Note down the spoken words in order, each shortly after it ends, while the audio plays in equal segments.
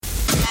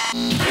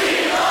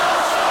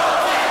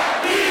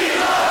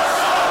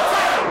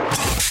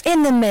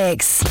In the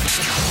mix.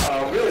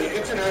 Really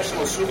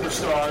international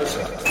superstars.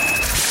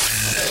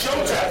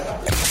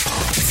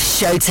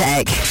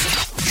 Showtek.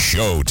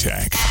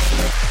 Showtek.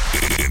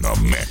 In the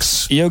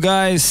mix. Yo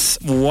guys,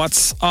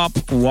 what's up?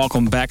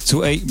 Welcome back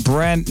to a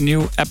brand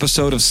new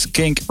episode of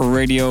Skink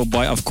Radio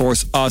by, of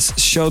course, us,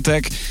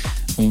 Showtek.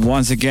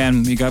 Once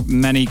again, we got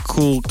many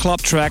cool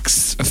club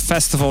tracks,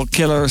 festival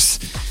killers,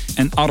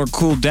 and other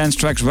cool dance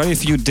tracks ready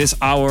for you this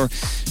hour.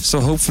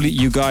 So hopefully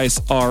you guys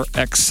are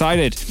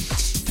excited.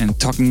 And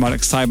talking about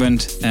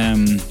excitement,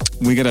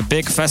 we got a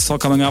big festival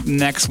coming up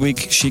next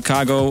week,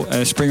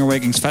 Chicago Spring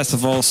Awakenings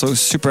Festival. So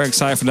super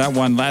excited for that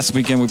one. Last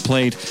weekend we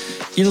played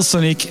Il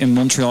Sonic in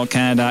Montreal,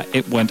 Canada.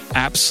 It went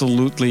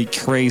absolutely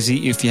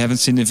crazy. If you haven't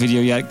seen the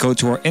video yet, go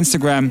to our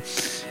Instagram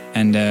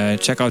and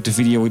check out the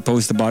video we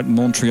posted about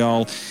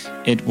Montreal.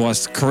 It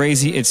was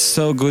crazy. It's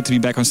so good to be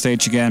back on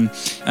stage again.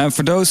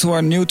 For those who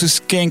are new to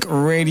Skink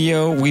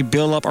Radio, we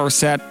build up our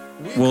set.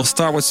 We'll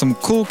start with some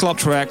cool club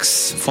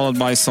tracks, followed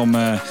by some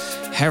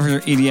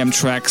heavier EDM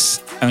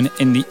tracks. And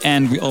in the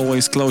end, we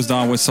always close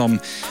down with some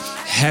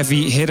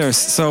heavy hitters.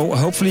 So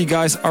hopefully you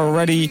guys are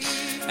ready.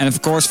 And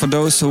of course, for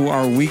those who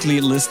are weekly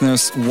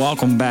listeners,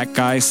 welcome back,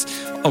 guys.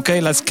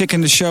 Okay, let's kick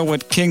in the show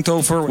with King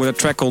Topher with a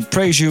track called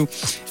Praise You.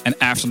 And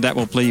after that,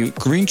 we'll play you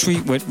Green Tree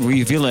with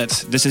Reveal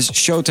It. This is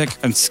Showtek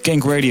and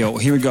Skink Radio.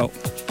 Here we go.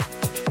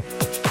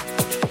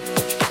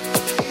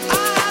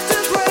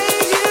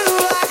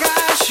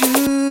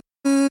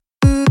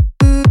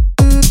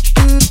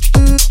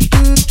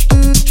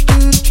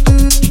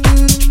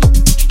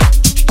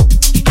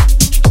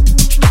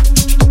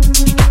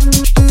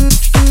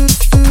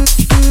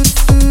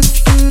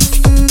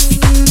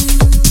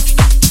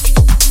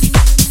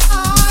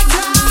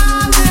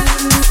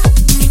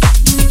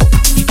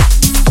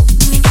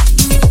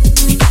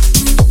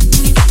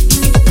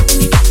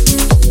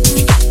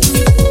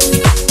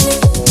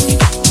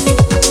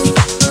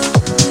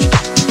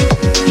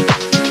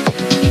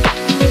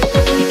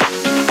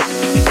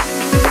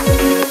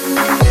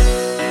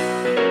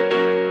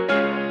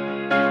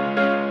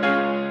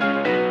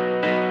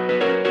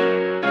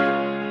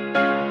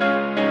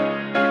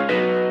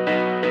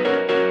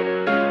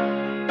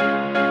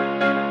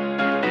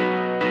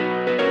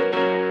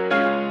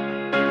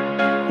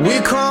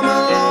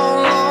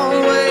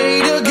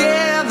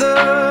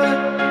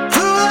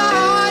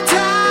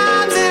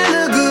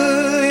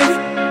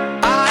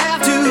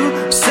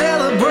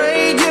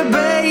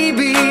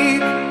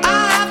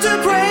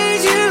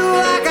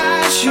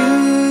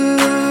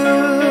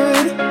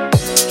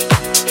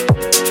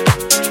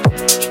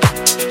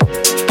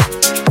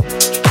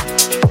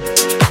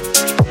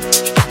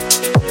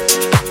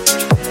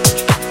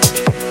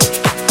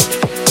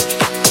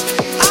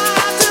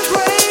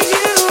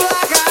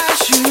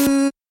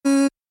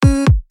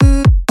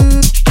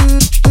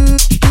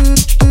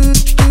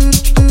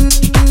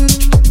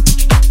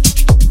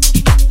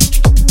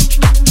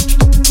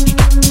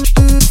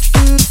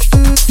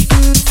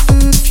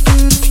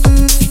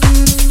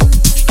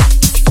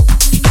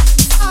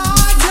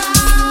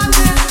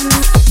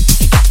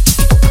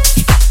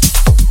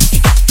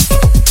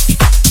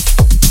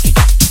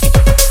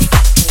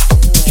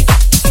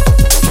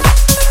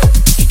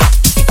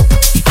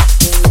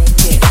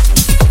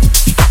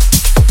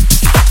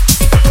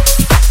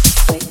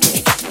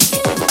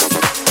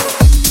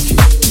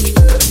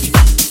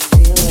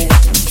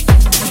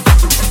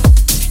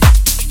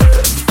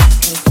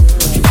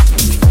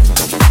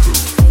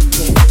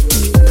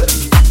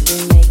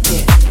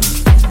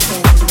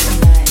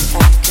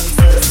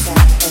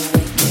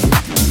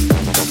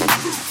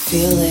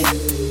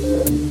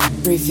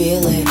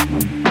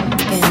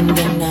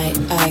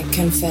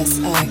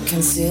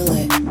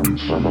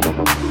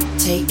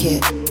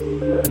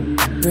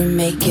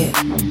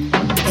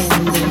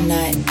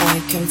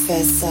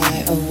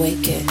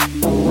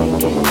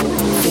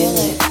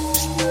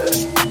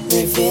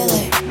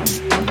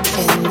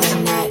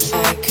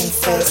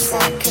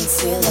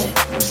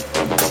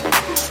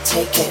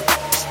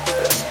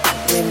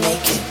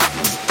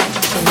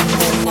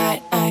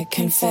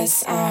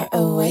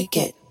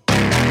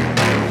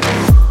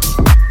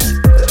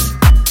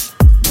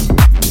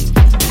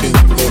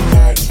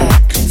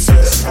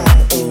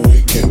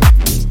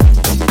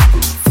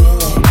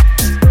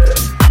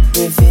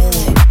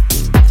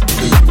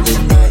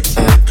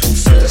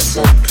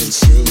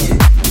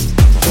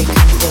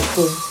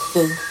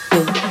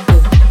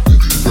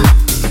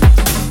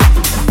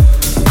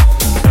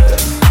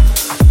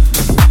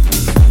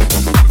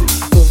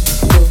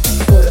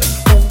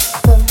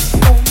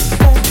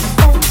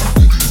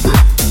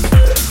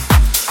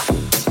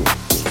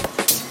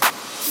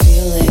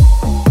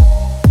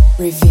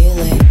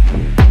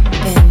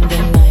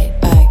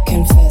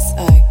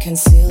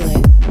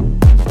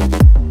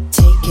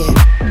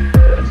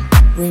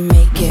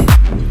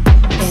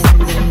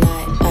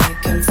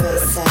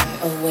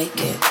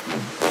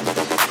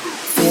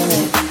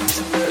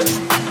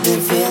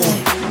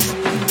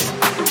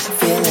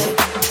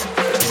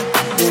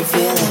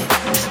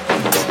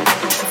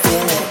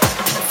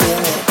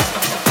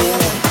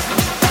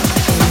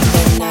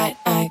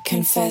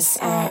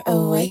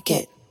 make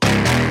it.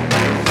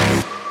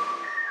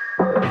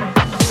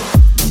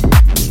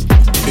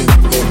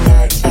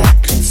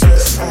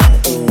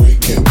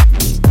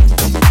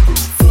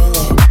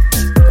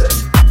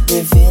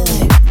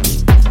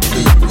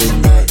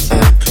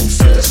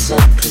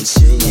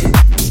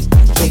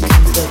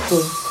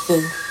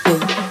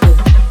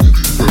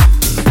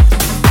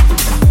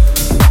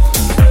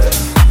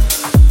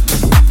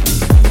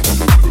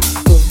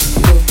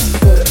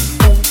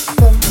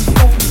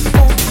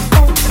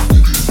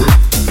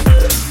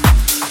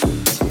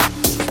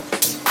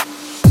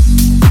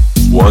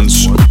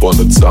 Once upon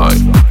a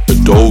time, a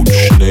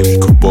doge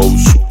named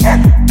Kabosu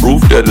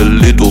proved that a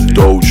little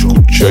doge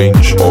could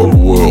change our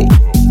world.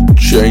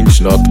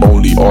 Change not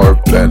only our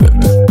planet.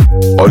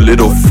 Our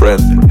little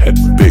friend had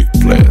big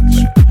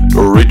plans. The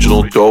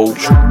original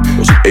doge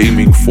was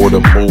aiming for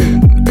the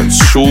moon, and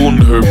soon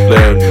her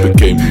plan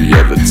became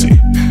reality.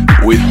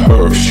 With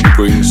her, she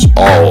brings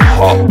all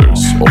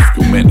hoppers of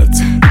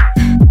humanity.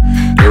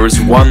 There is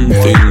one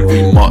thing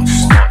we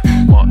must.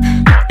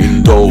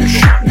 In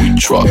Doge we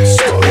trust.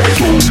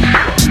 Doge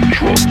we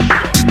trust.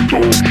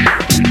 Doge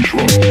we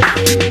trust.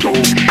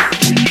 Doge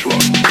we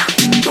trust.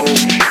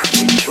 Doge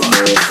we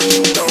trust.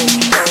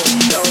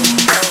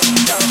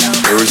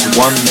 There is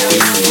one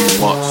thing we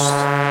must.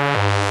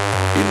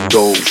 In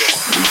Doge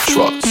we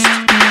trust.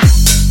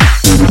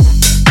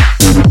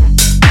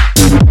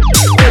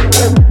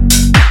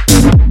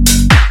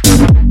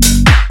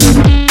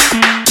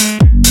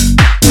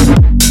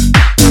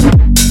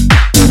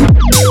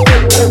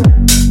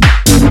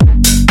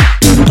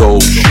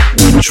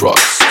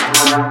 Trust.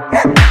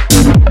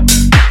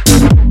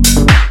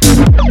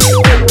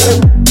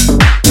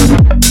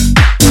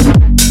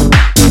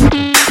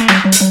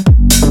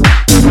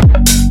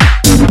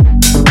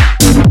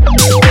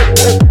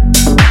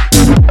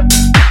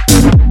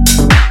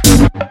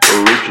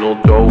 Original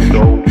dope.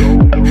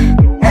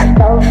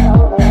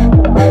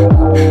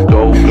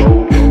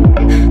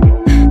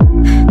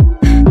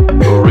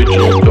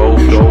 Original dope.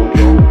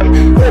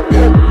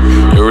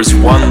 There is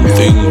one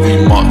thing we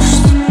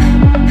must.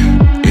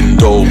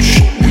 Doge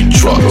we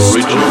trust.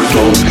 Original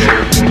Doge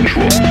we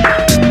trust.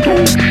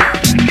 Doge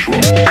we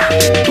trust.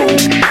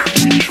 Doge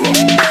we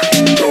trust.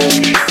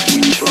 Doge we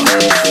trust.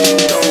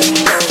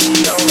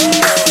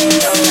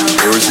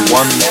 There is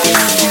one thing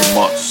we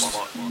must.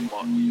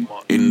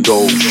 In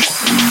Doge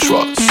we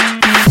trust.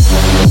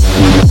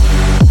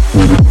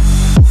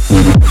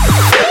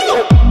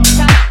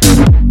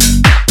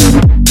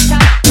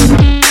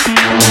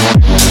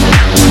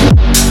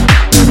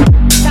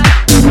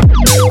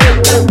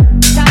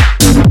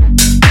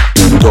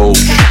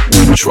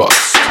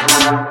 Trust.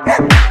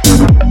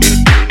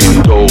 In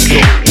Doge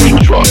we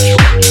trust.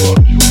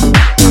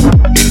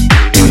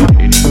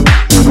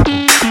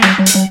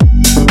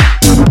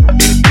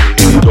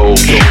 In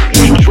Doge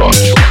we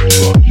trust.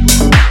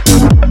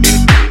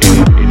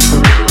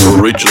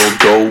 Original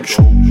Doge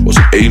was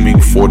aiming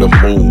for the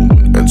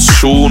moon, and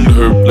soon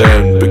her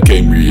plan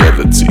became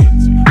reality.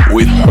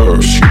 With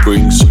her, she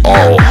brings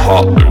all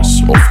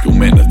hoppers of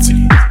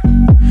humanity.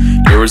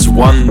 There is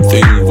one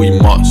thing we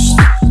must.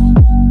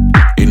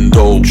 In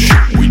Doge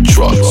we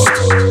trust.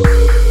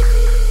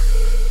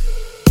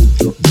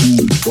 Make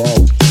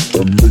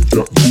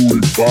that booty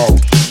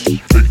bounce.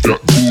 Make that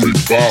booty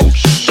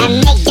bounce.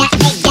 Make that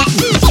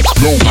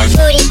no, my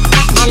booty.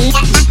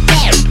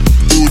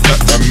 Make that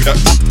booty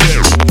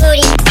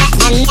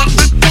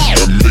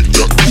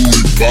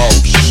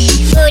bounce.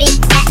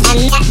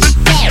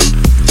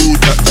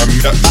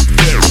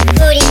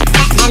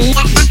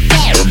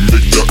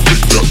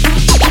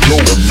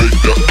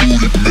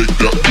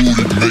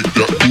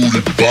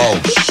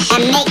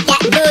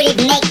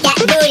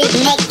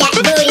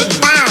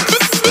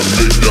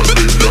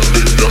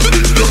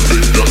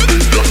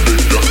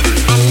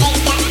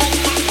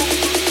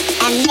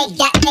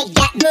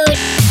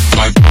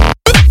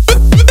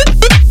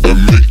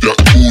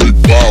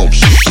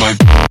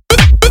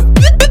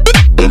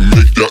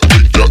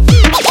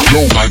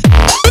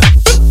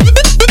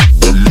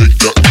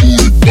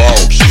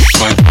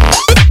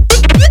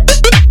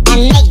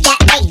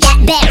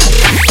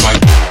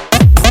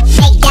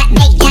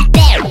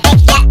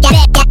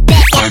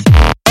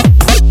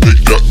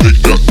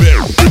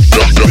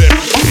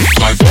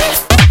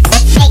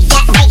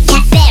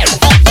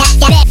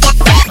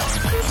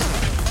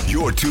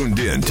 Tuned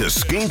in to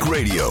Skink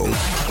Radio.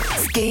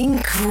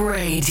 Skink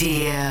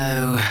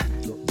Radio.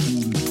 Make that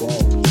booty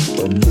bounce.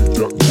 Make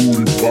that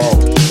booty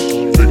bounce.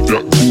 Make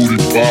that booty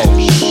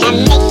bounce.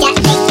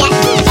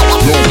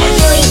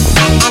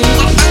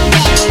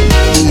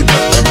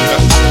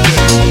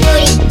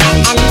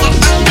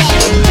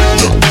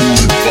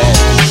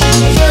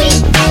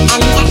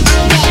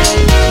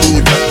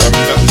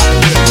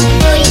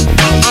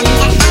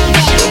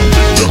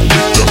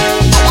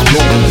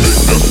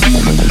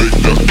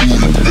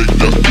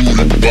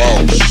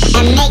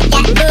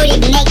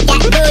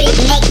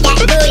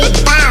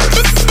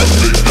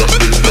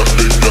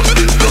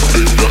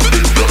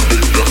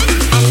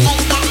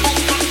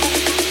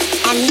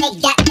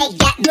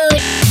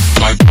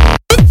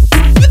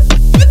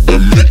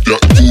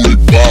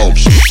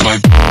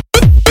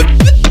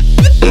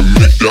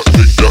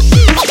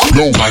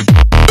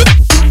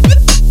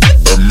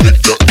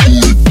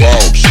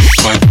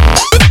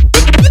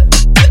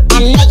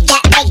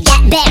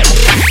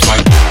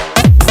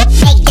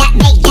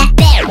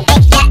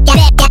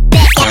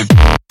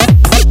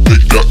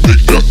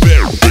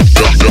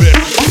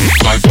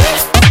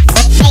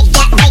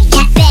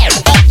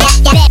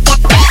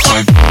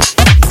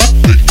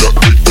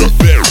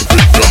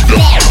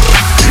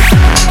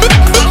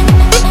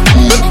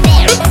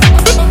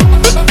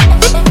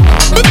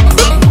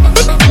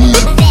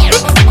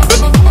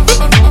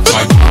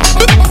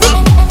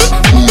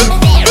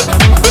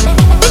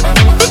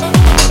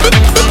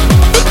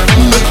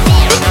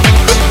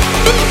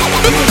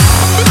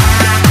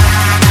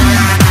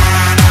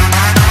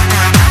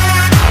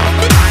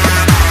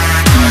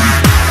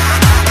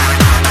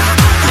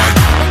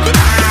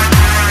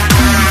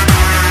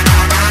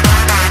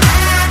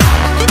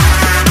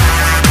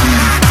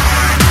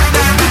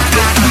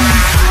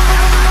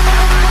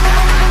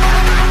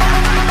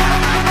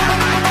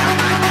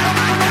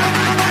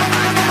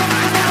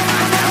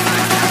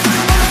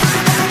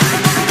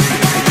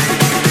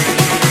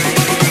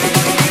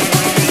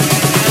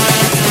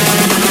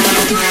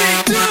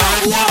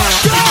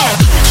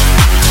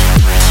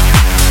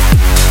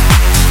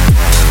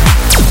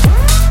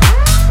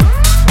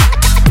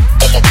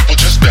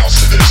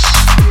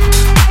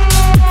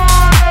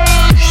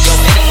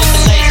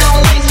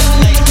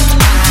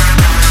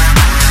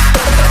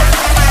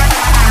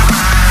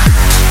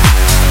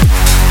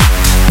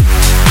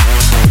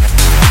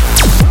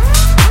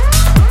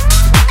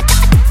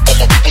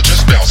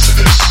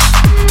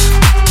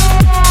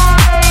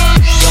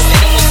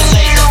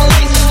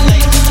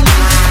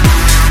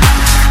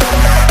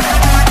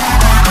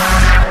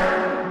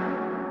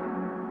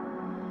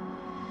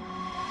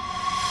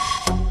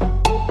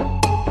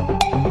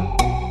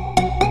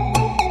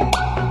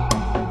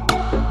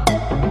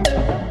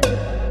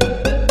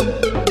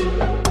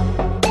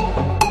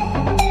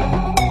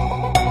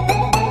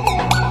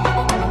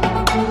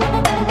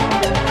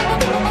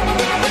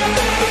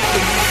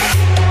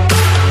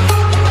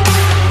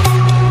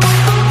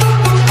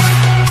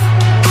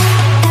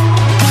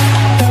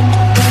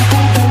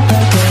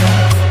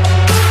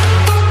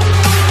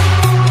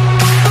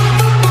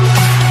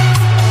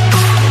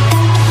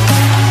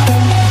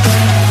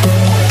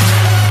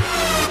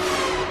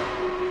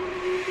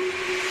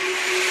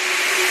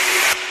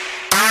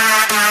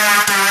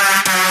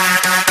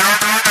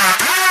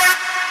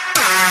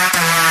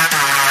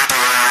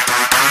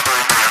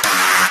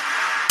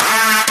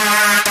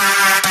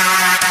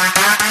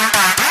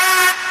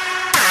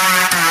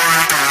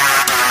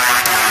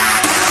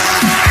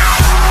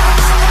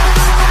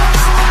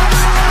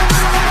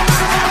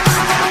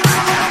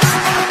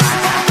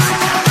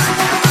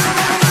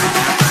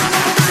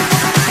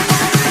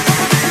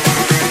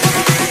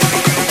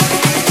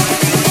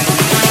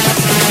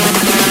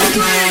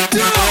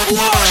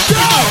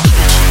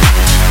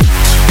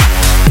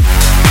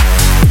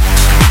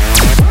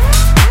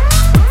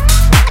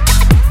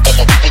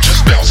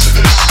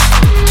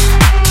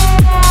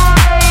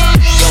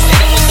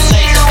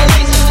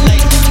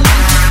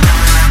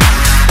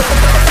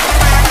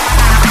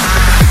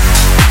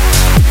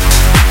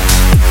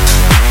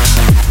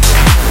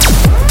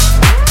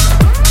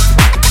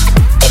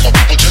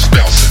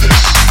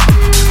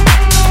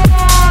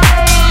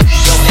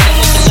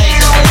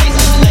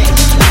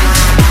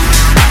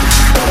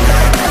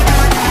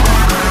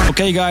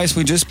 Okay, guys,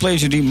 we just played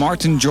you the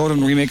Martin Jordan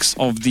remix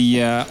of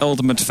the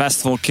ultimate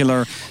festival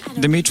killer,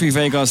 Dimitri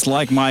Vegas,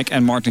 Like Mike,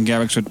 and Martin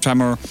Garrix with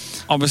Tremor.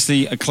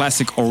 Obviously a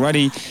classic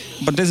already,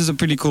 but this is a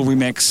pretty cool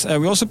remix.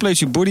 We also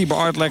played you Booty by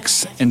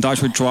Artlex, In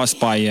Dutch with Trust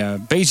by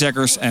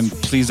Bassjackers and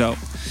Please Do.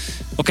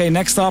 Okay,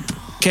 next up,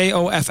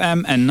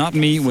 KOFM and Not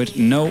Me with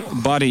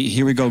Nobody.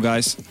 Here we go,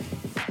 guys.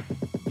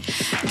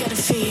 Gotta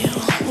feel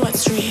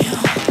what's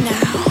real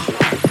now.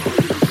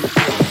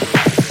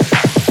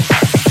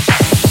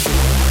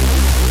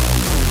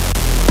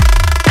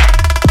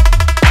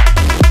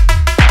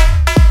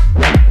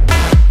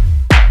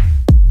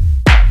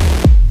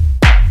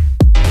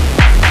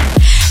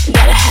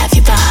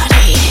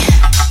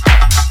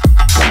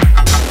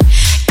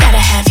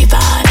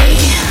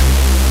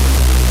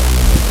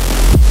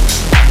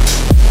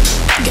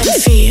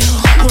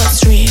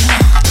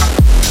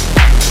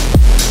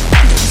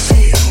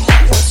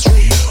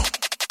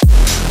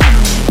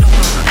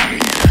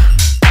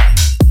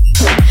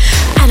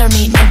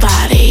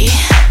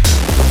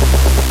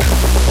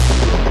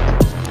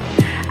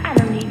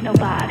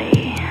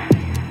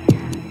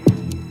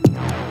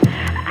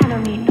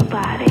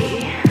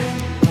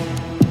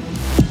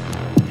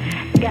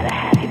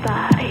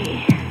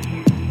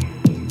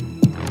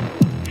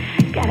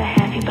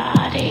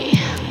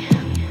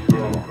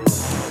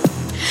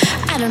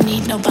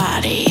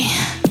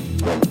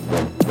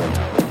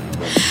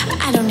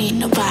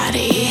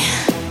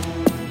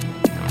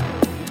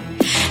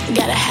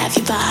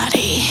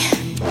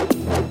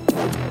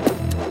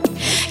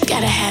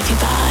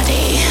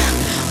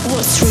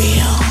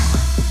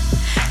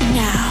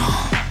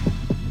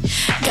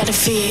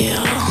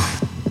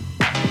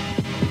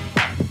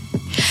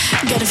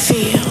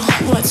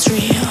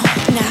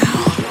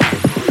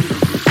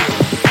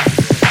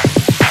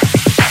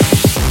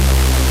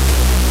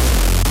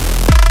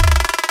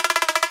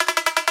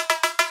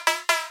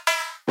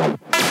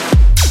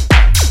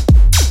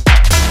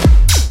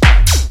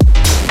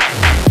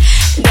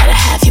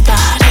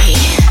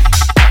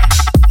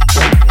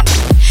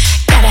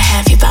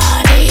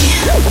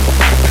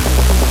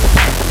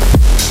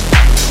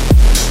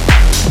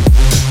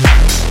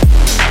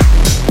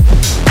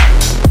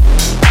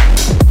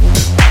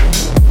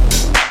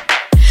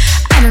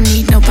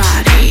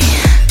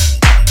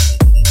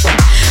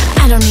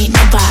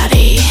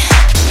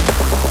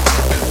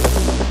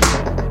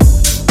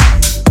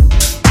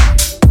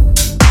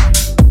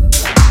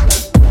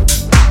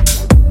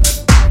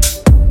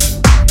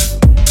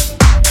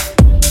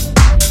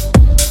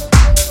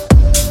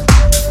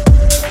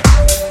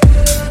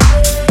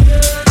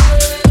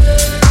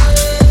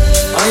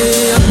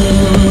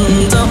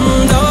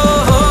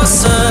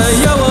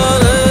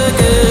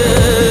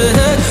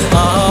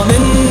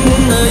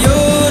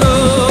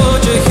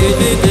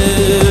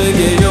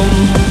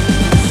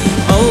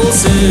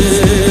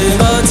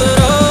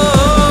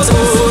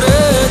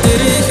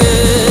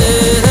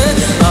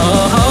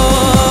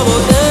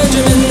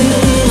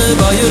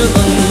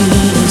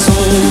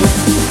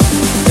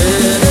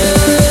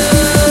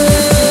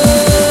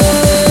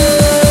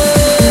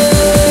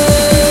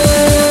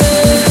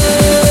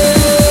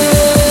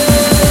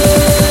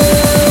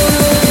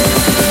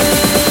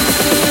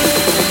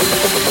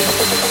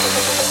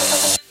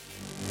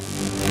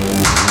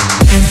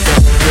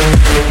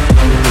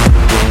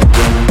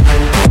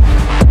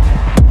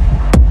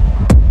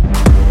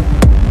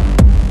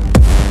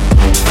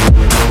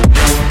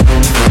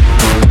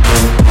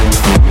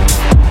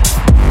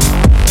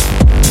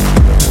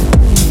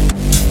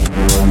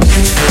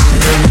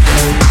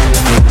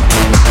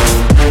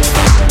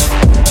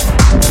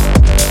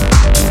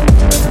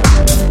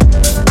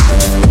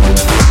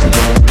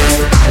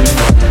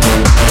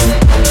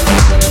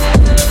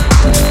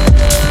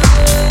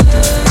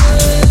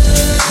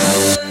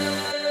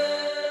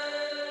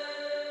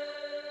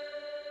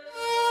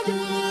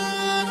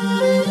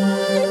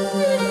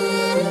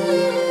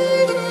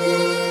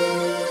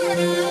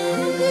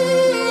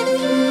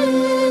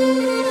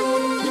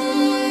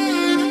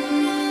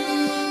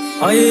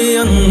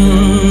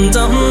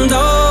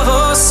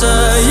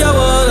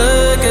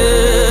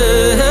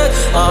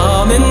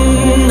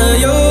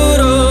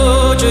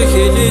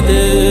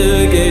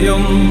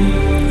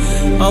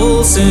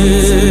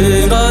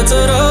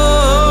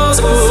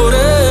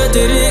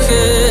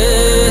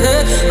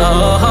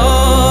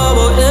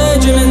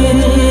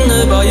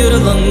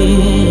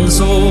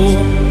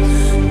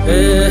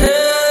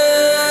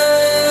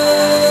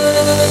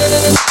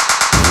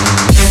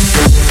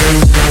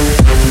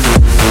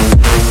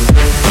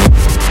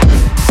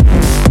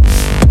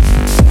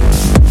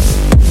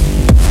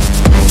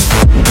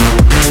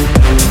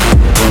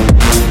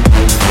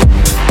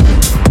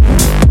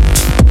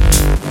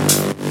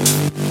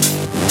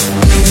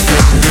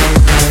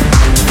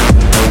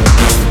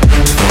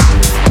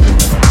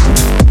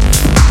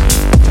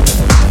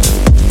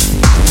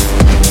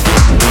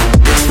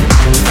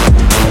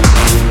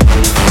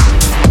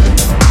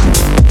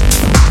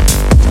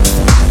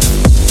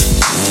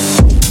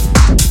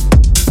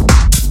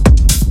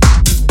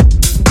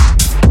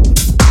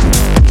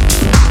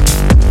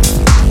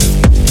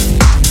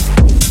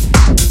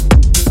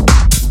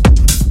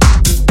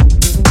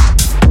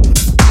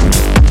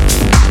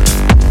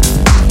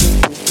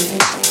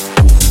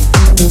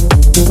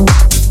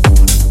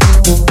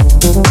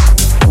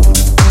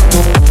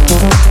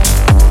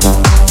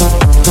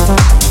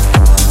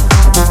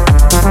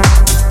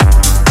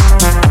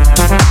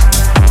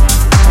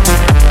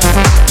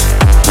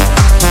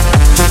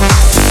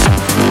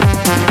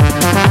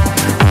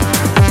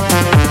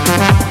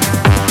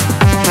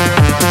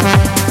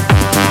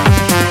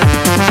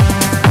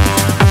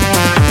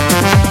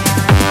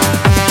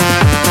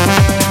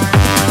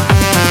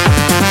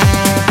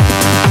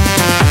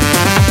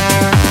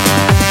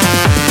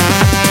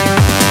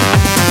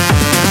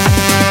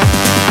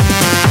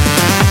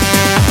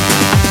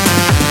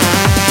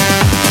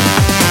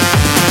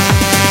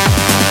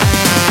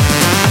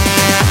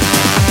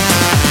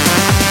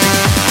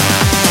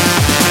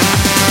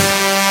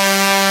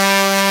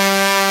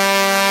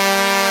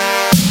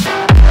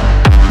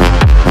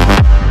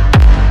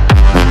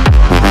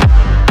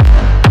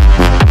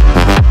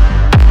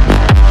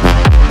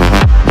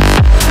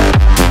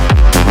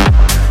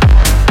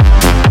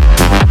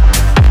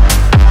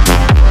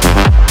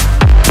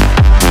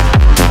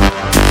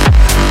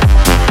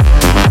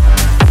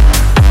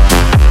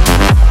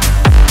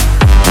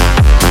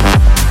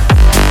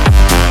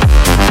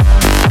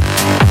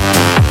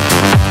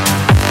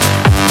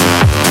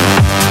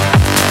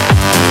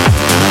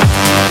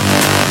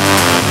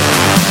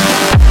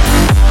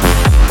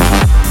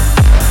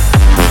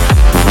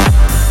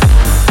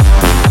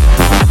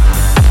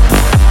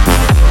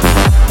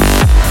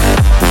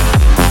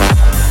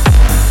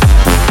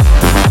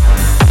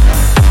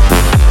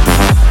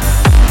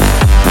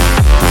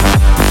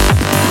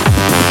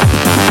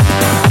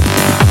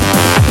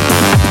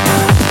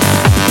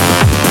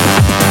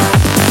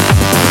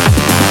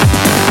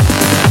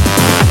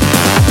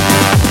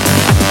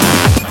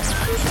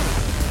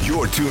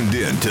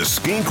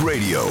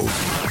 Radio.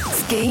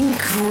 Skink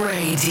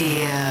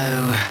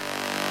Radio.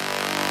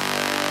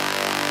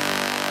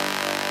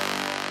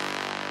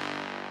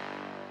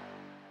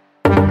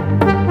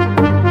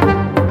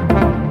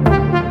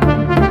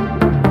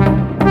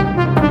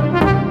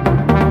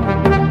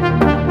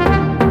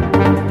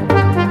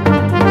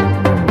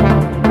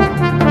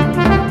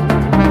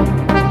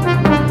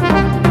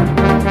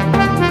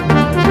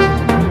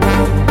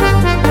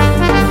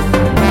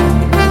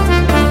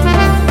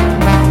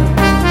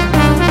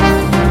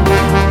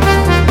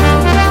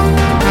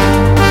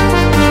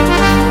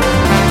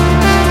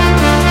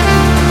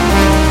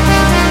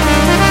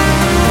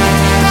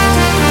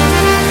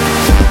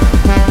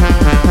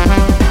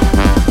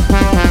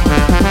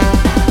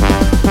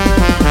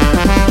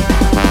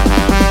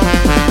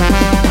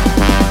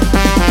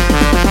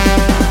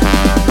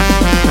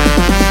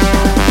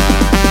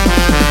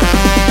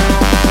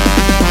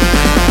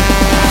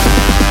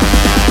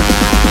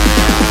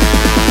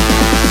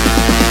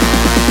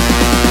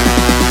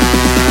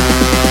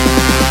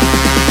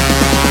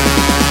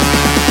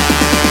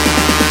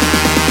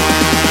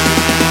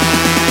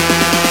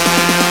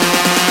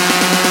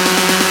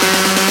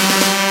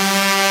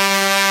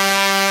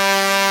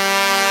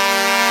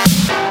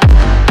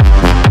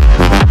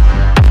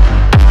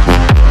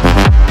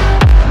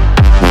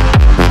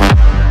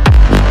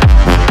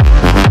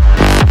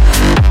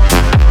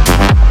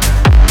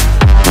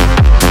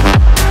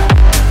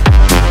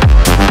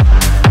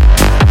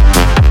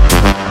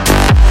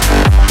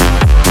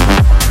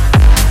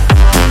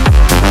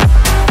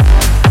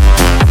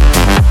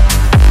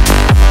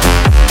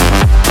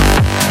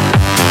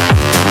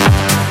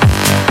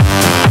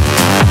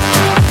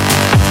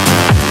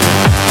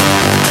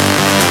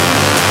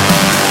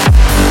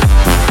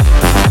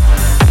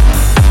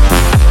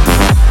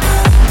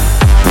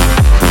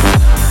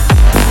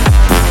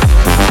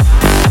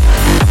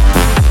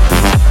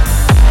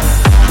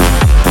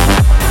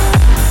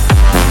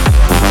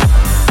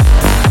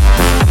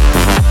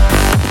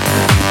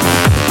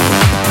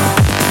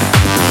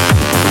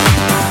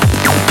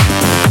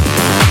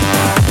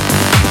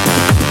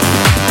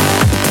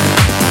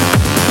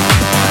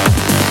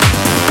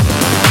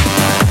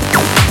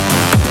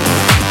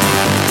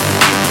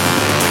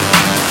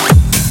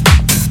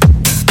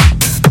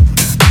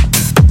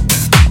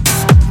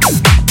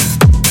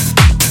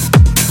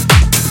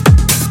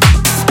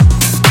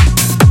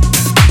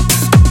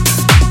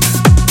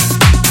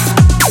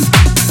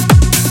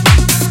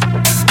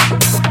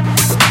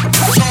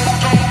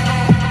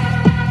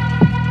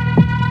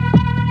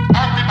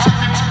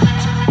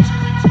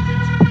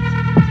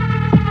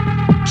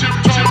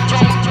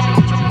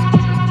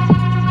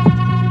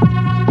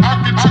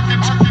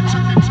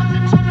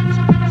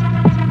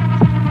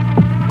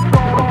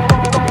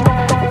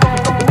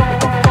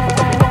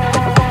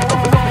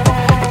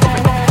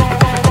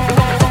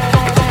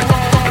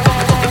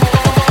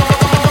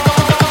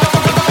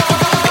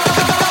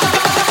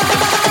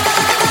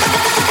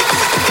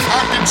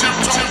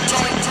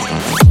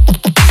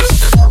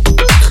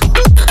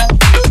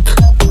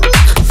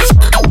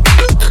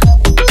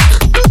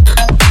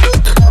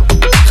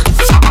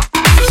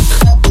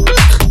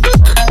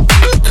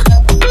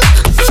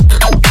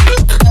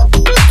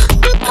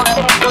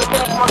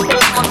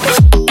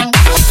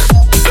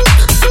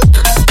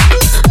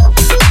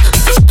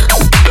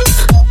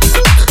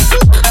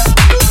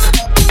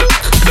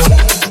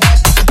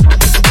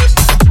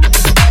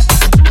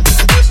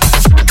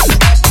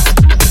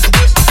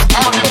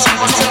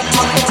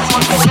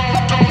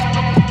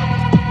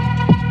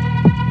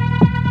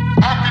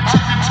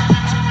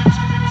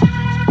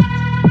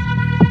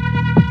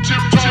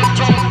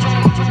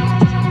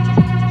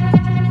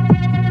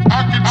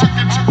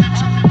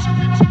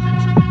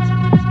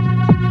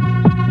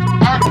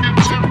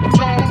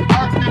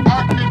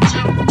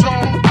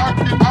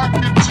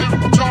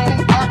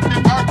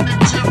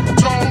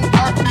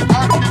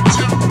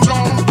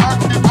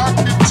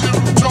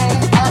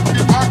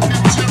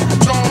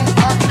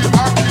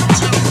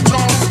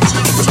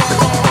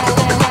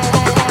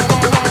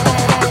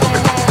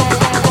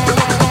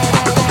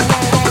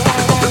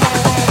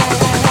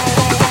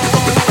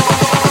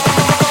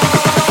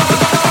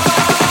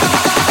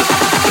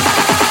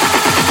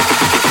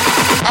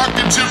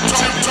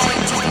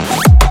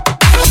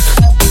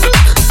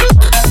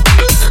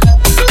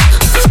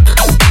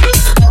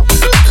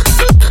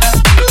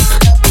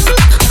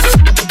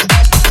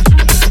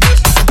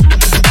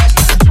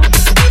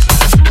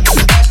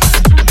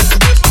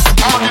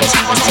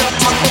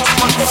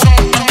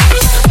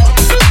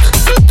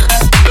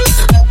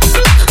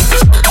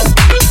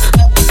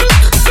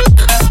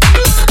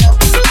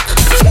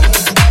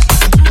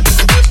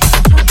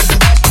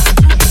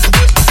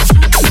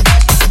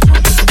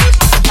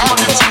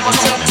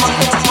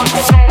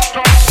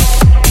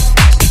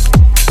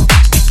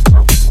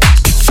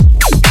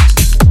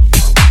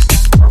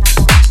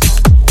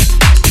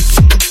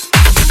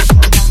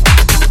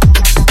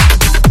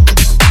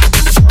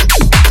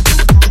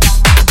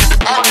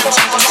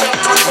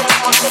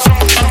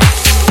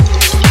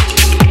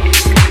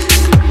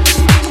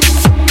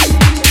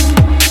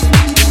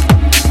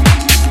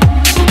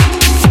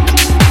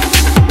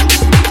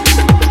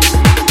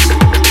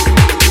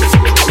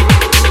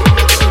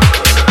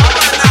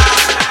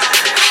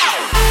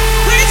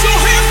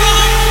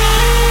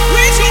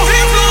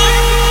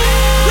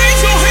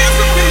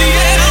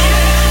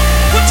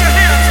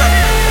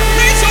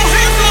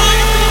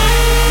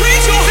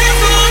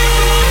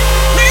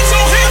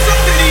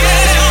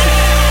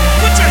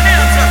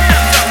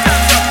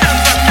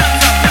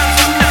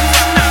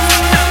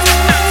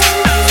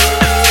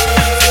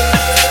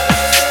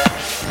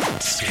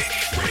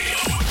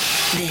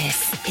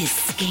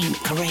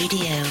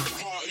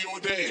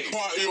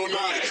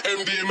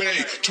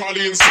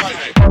 Charlie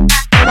inside.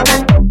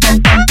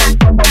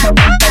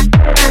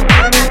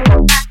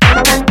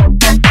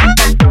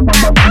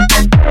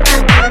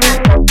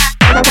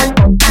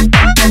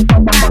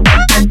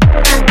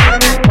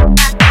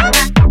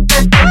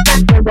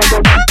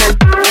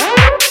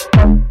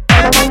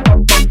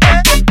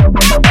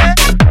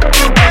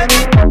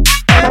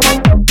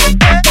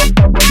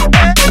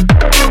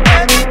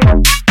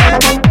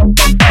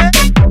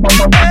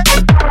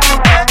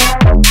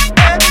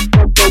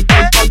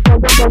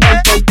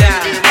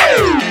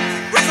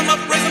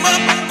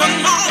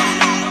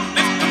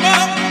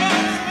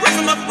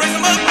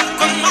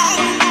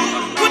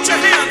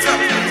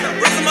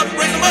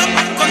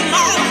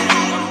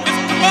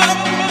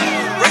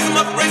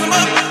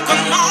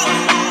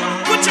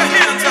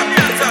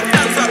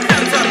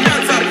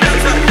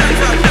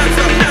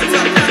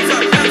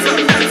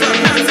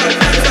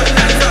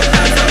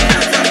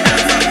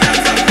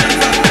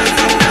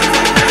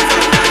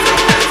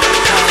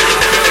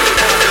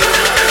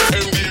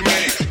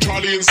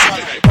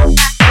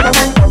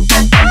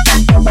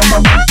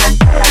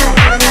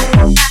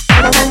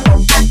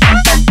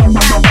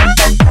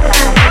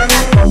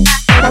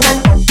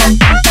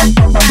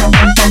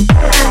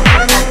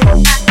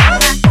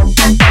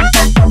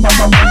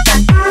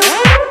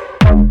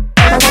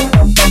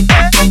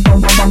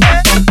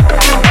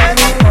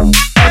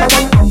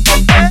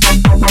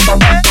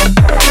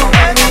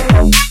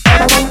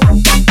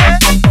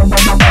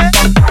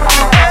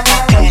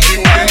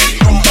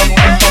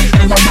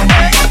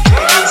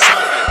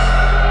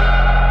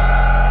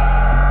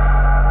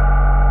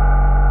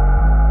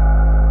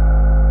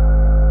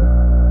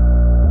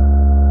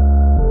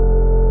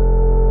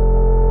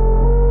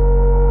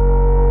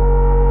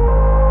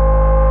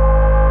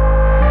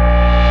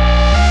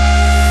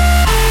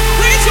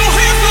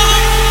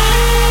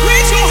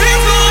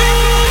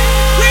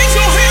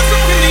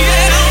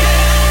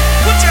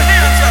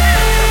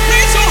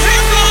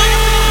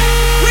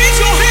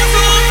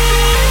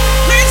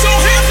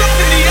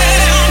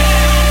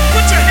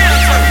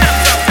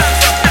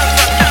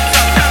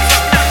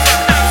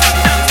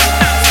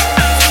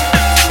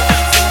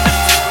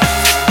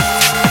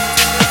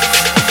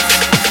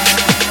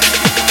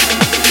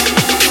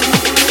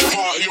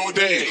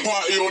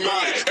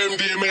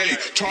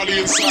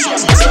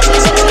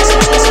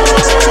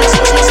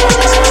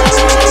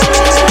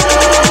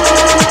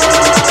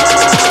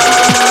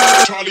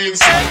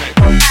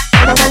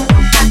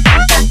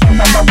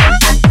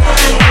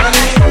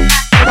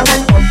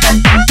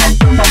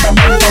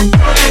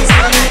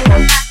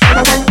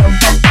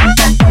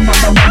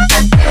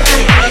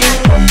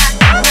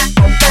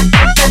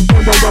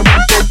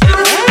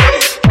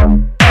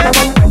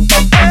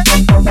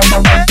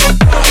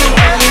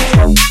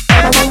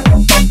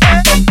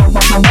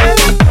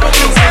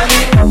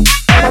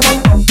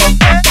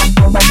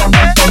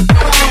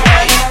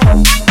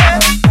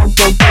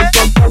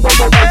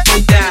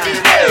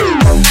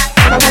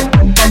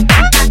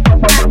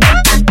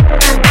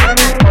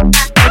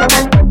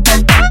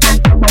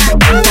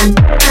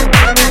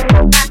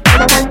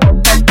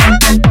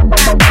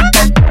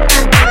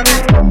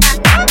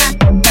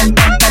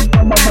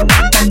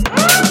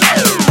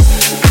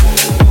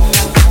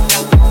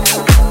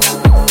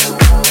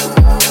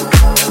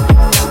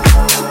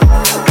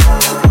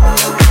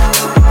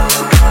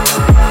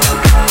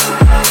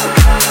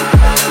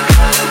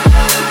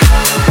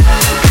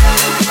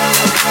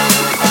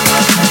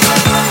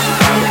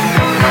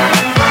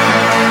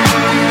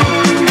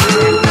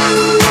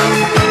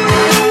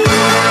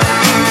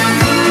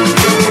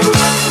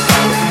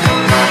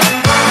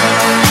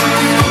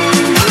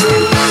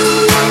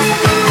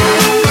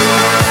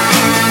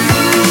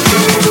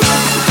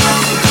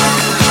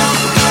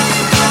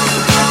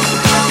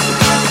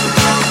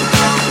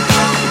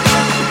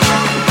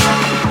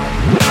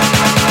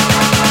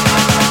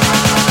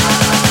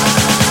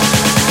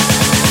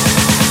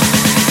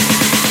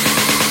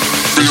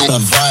 The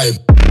vibe.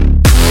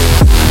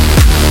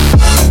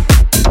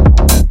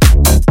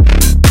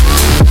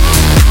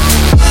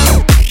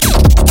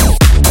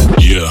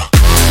 Yeah.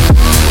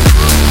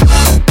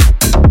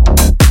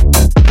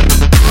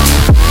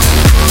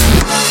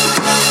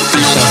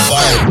 The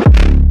vibe.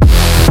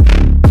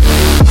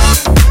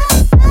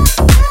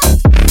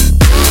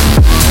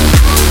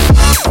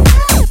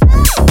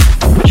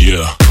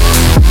 Yeah.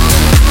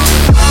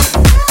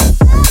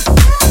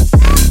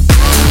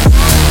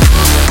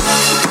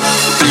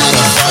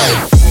 The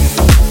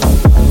vibe.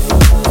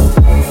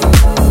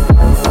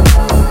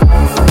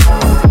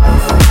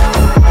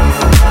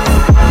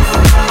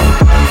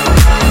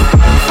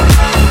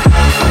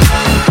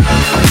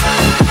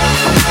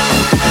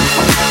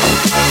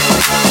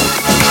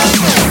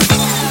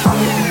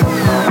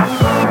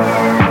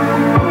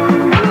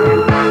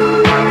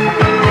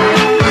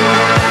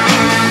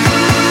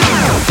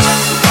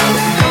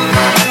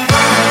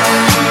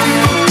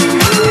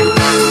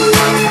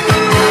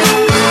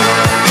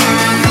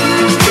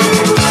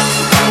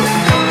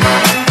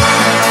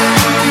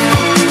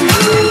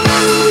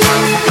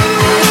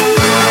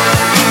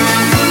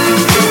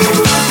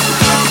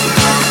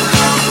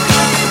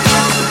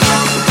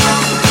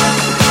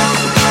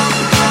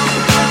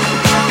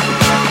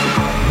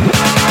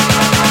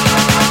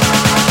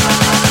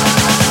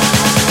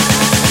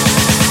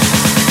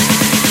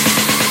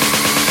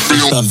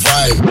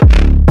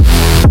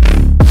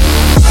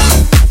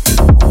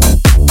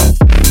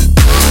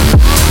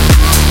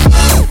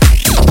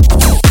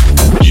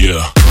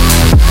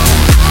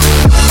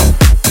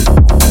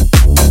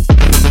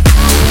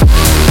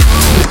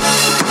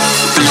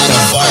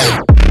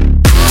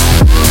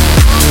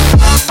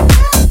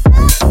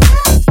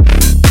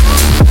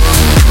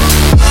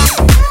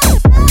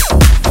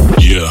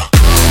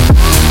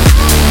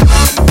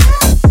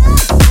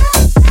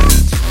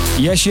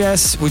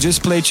 Yes, we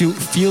just played you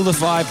Feel the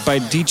Vibe by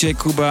DJ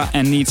Kuba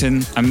and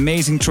Neaton.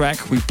 Amazing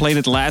track. We played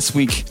it last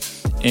week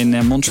in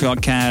Montreal,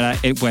 Canada.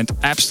 It went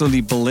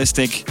absolutely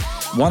ballistic.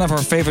 One of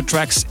our favorite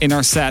tracks in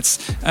our sets.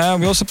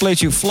 We also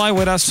played you Fly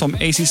With Us from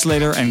AC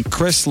Slater and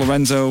Chris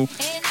Lorenzo,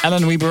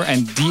 Alan Weber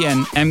and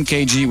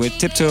DNMKG with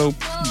Tiptoe,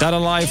 Dada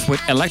Life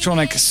with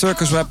Electronic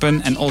Circus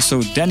Weapon, and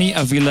also Danny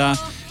Avila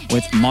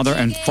with Mother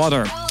and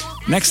Father.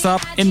 Next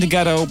up, In the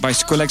Ghetto by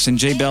Skrillex and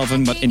J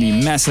Balvin, but in the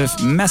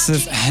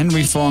massive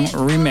Henry Fong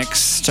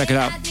remix. Check it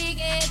out.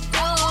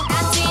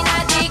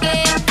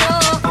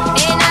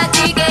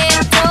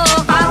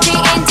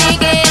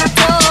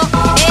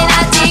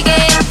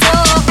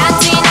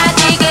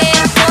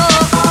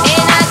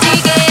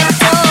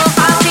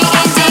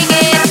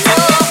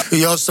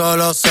 Yo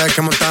solo sé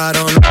que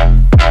montaron.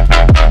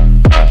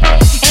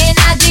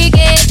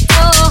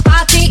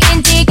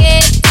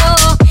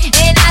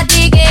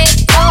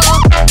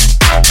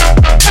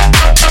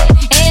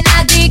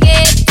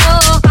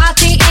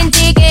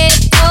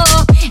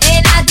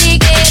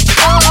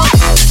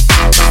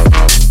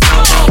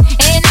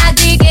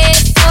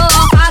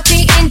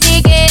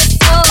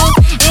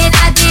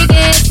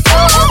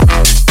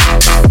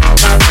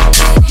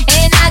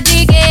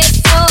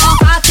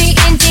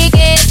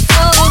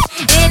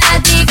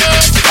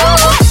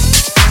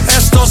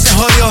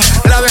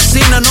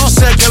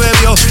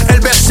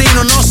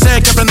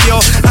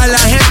 A la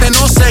gente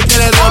no sé qué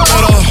le dio,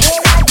 pero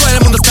todo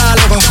el mundo está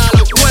loco.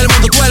 Todo el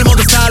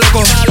mundo está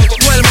loco.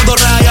 Todo el mundo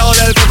rayado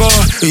del coco.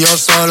 Y yo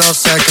solo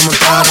sé que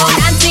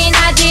montaron.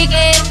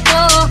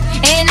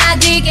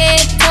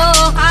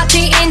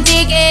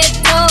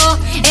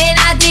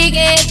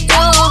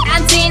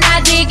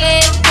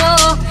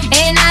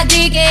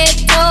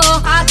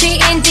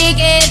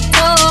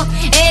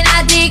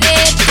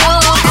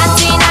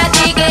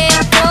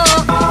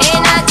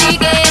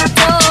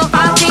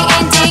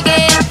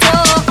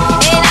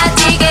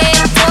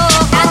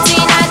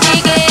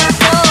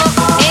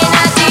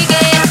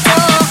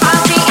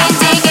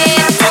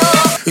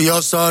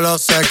 Yo solo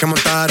sé que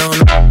montaron.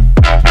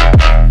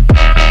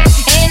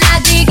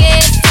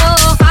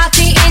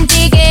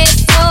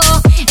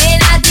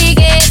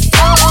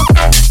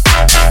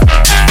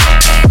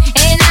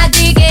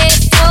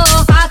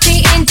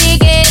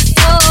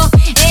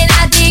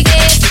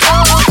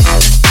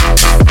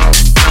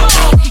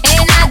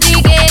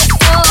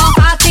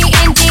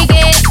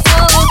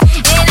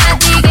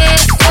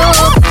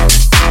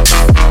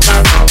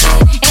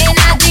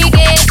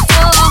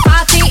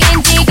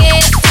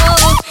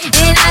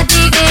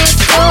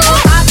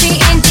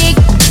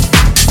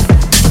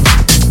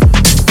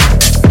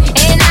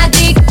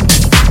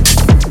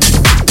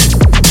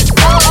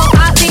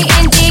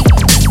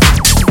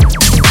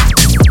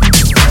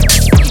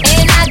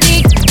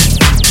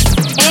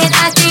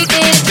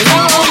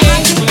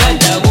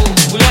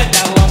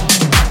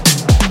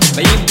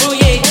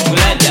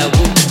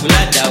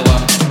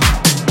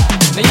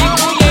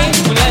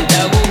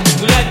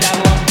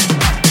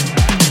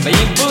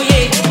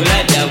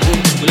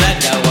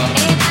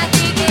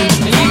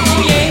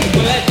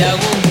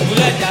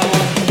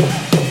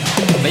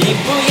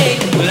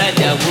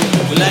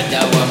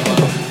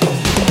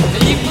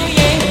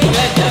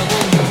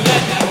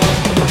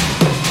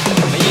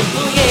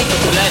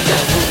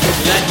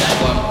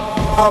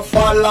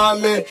 Follow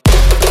me.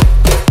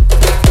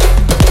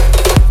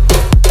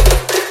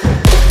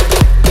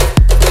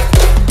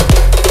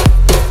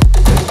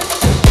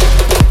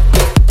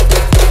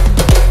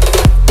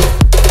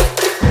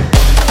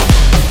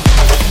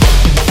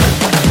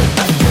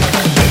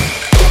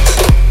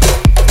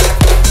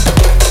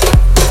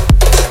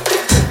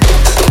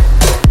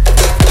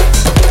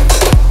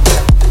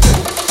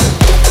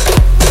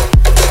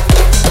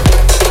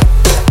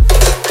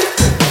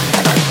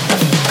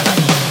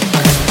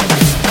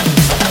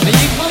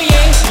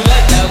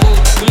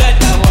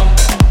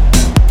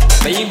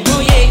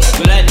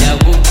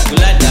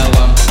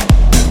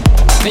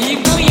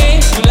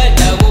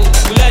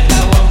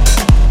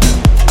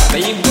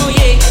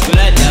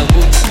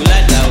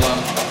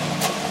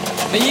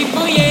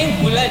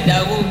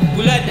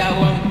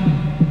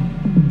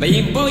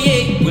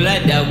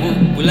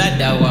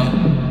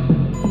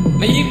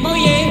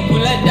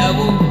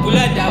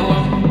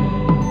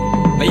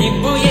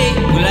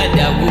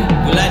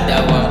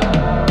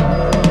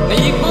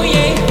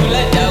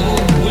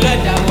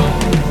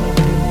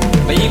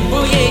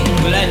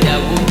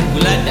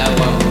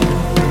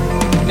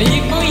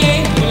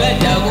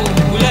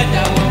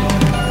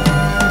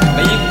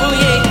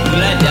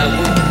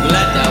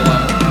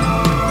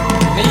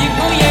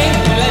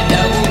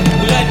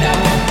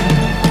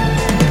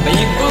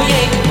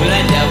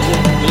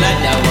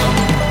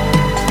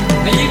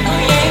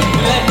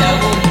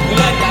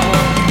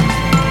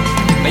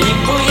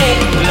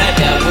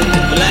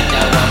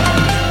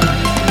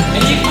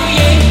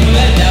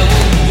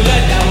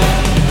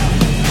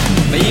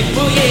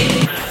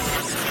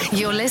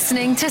 You're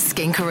listening to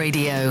Skink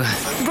Radio,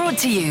 brought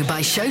to you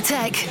by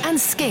Showtek and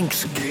Skink.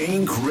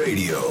 Skink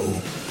Radio.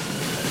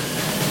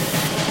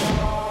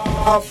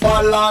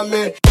 Follow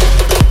me.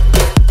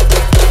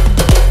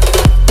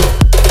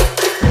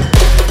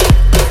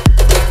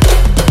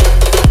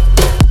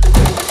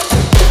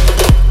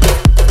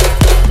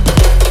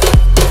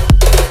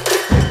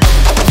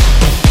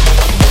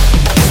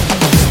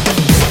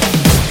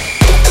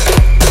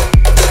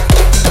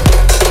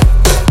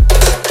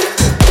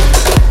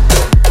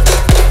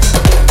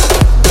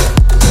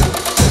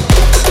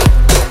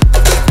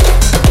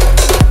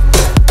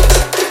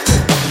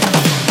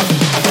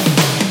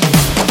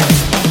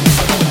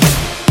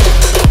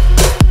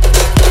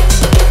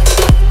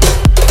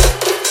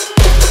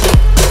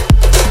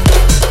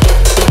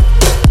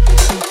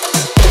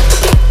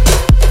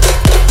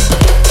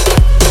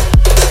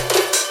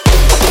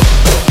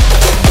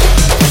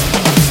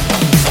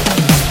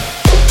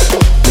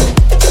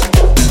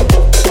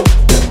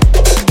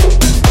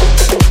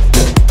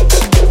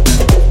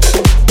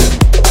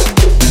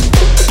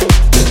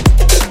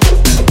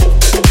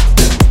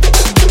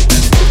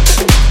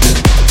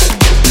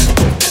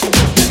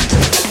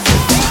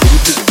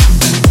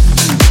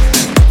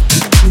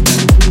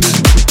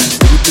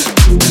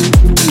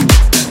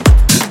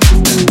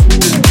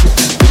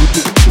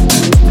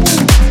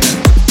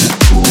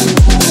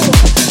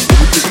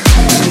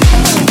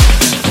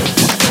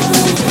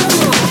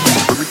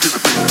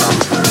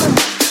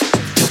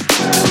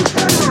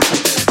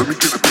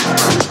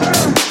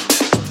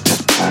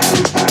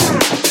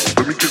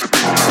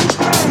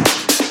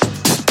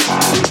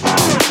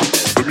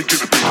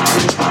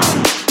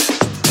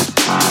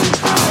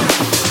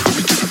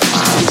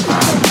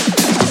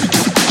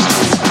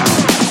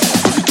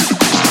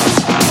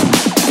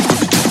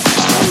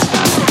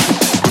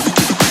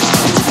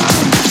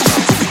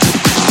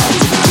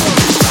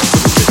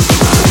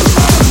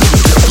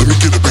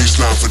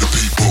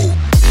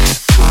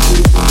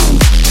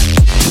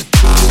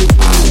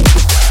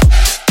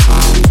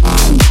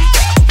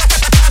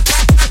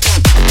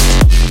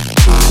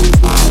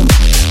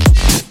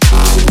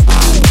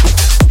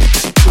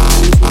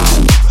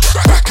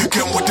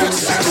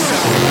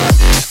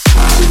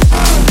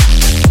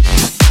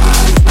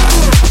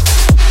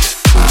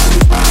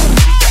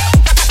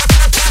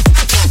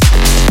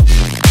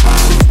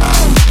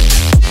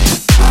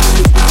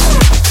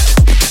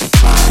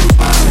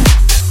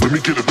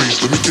 Let me get a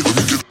bass, let me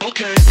get,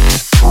 okay.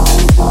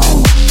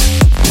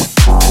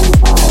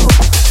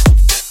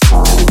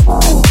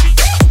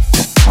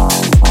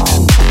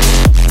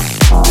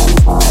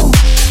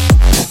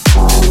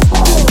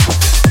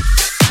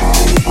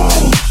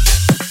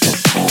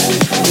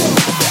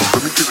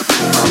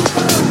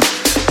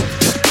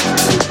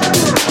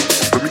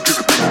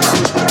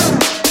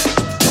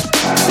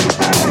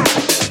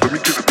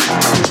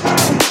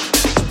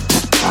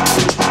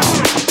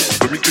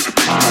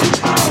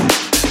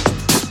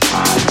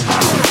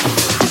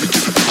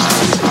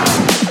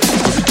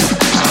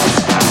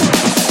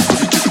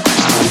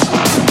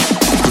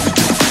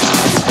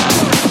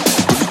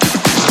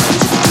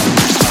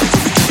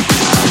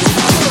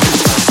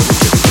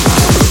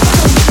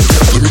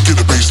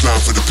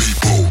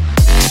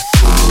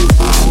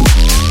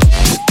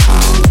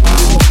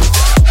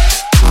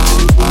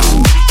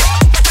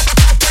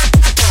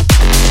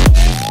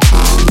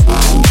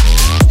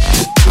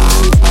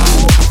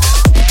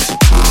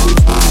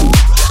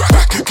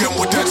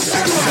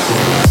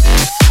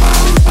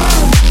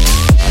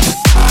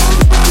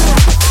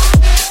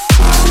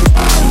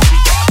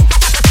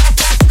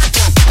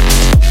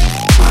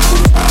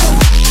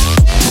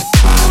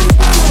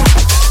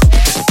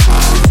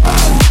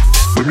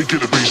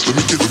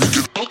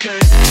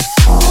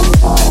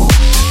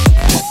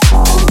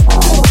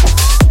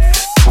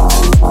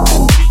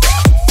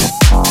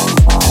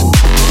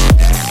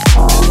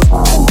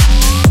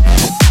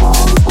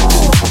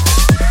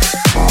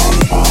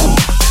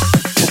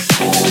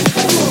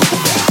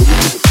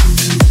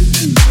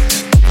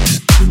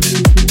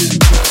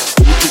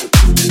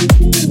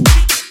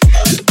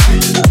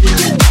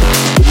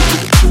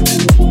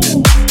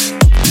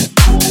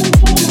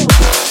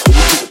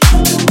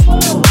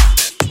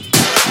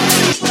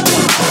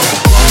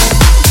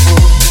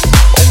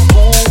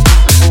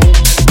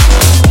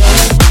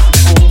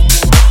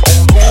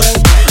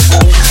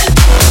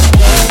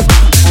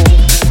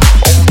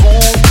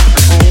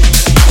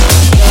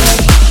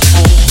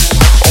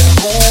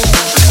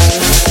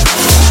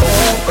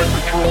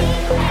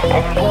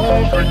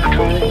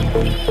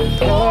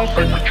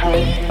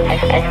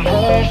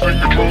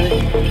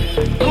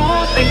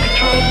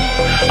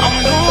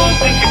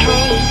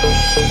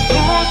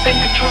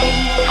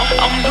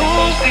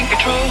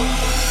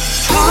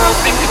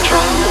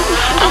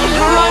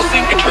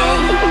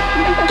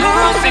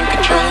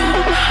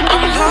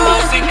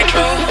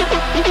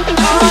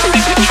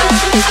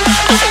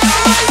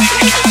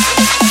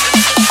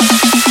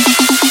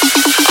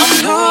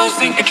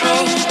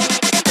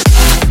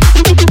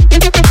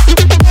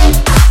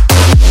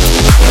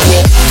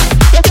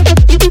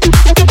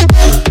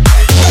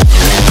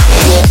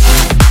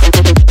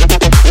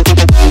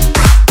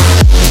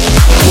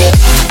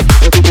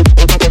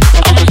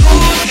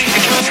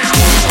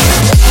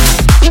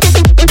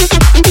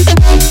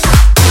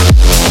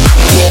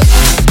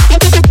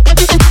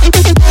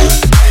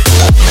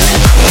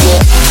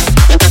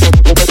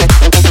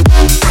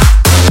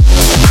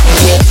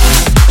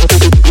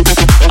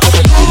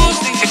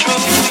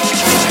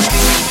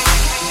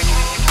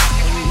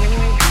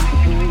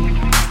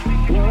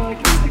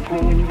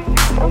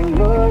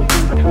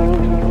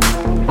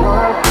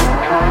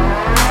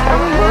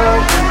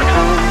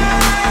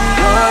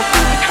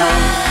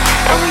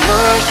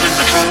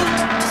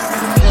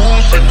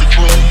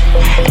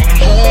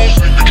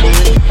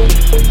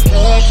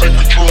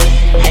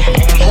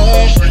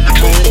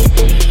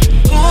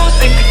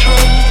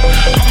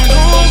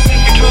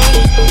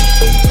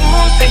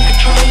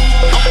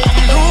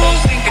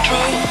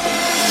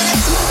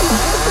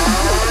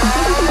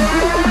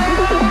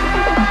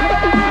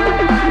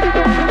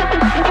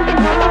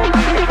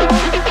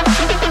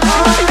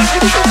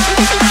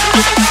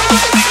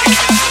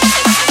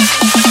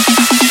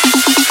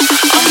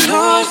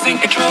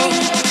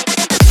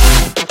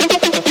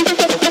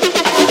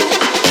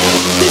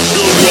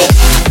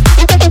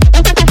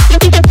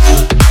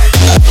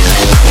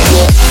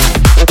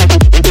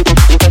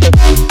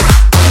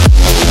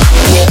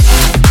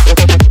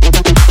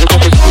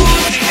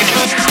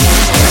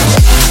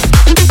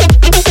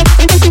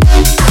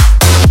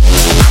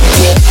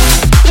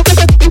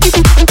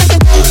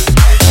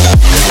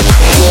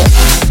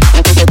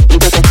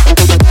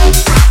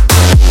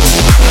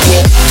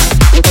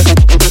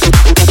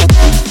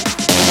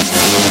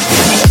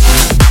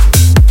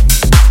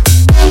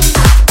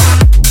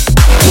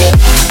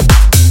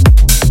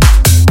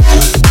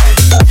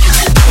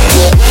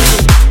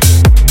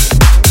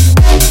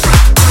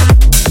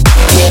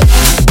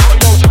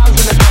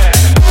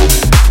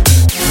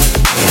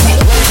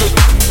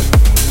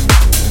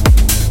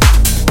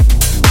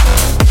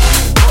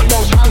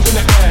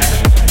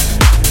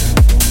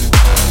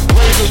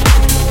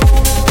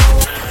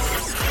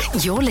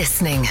 You're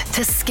listening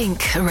to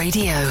Skink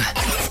Radio.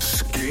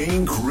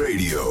 Skink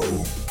Radio.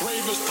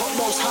 Ravers, put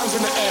those hands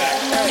in the air.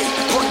 Hey,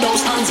 put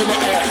those hands in the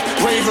air.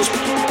 Ravers,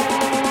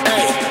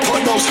 hey,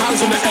 put those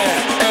hands in the air.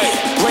 Hey,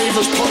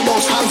 ravers, put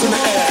those hands in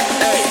the air.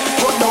 Hey,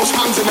 put those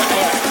hands in the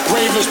air.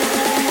 Ravers,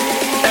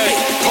 hey,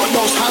 put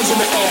those hands in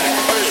the air.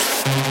 Hey.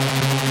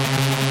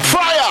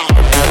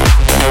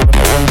 Fire!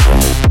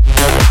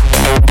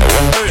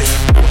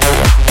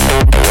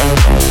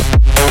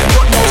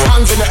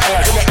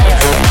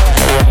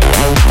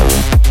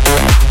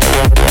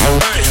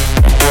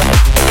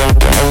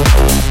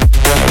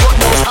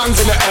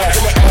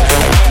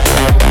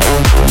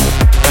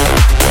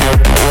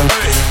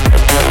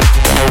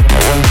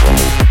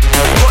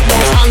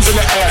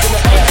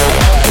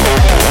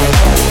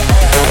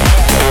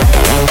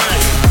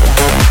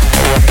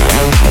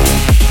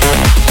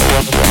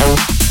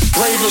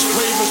 ravers,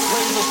 ravers,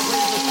 ravers,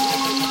 ravers.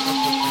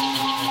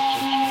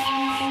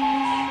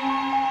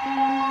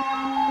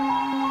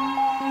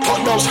 Put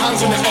those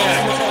hands in the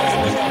air.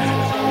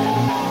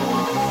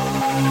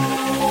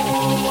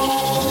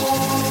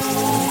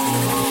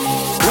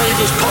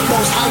 Ravers, put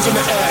those hands in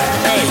the air.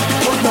 Hey,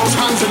 put those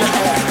hands in the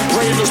air.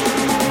 Ravers,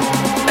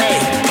 hey,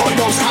 put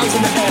those hands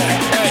in the air.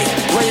 Hey,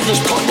 ravers,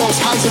 put those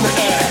hands in the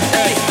air.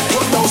 Hey,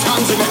 put those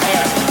hands in the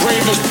air.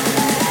 Ravers,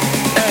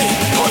 hey,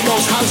 put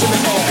those hands in the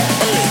air.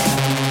 Hey,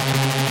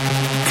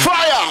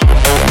 fire!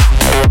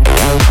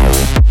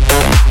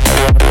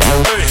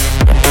 Hey,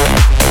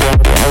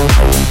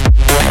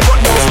 put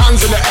those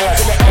hands in the air.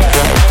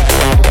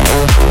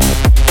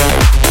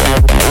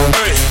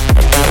 Hey,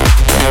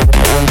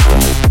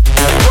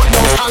 put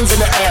those hands in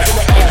the air.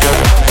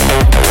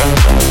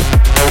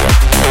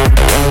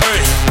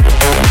 Hey,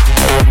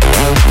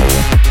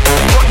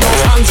 put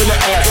those hands in the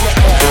air. Hey,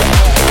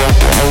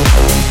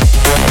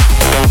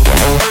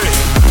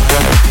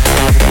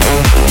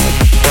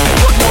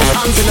 put those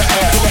hands in the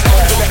air.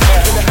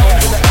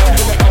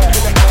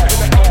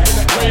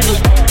 Ravers,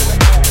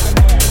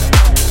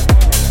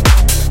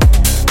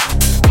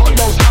 put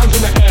those hands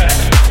in the air.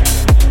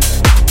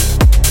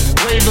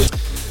 Ravers.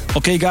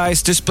 Okay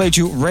guys, just played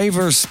you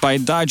Ravers by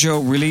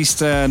Dajo,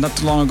 released not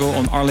too long ago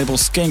on our label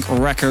Skink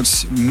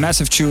Records.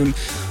 Massive tune.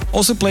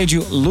 Also played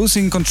you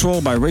Losing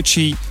Control by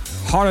Richie,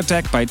 Heart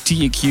Attack by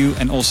TEQ,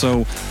 and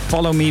also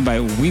Follow Me by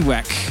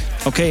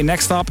WeWack. Okay,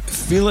 next up,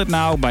 Feel It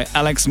Now by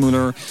Alex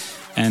Muller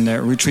and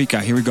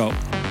Ritrika. Here we go.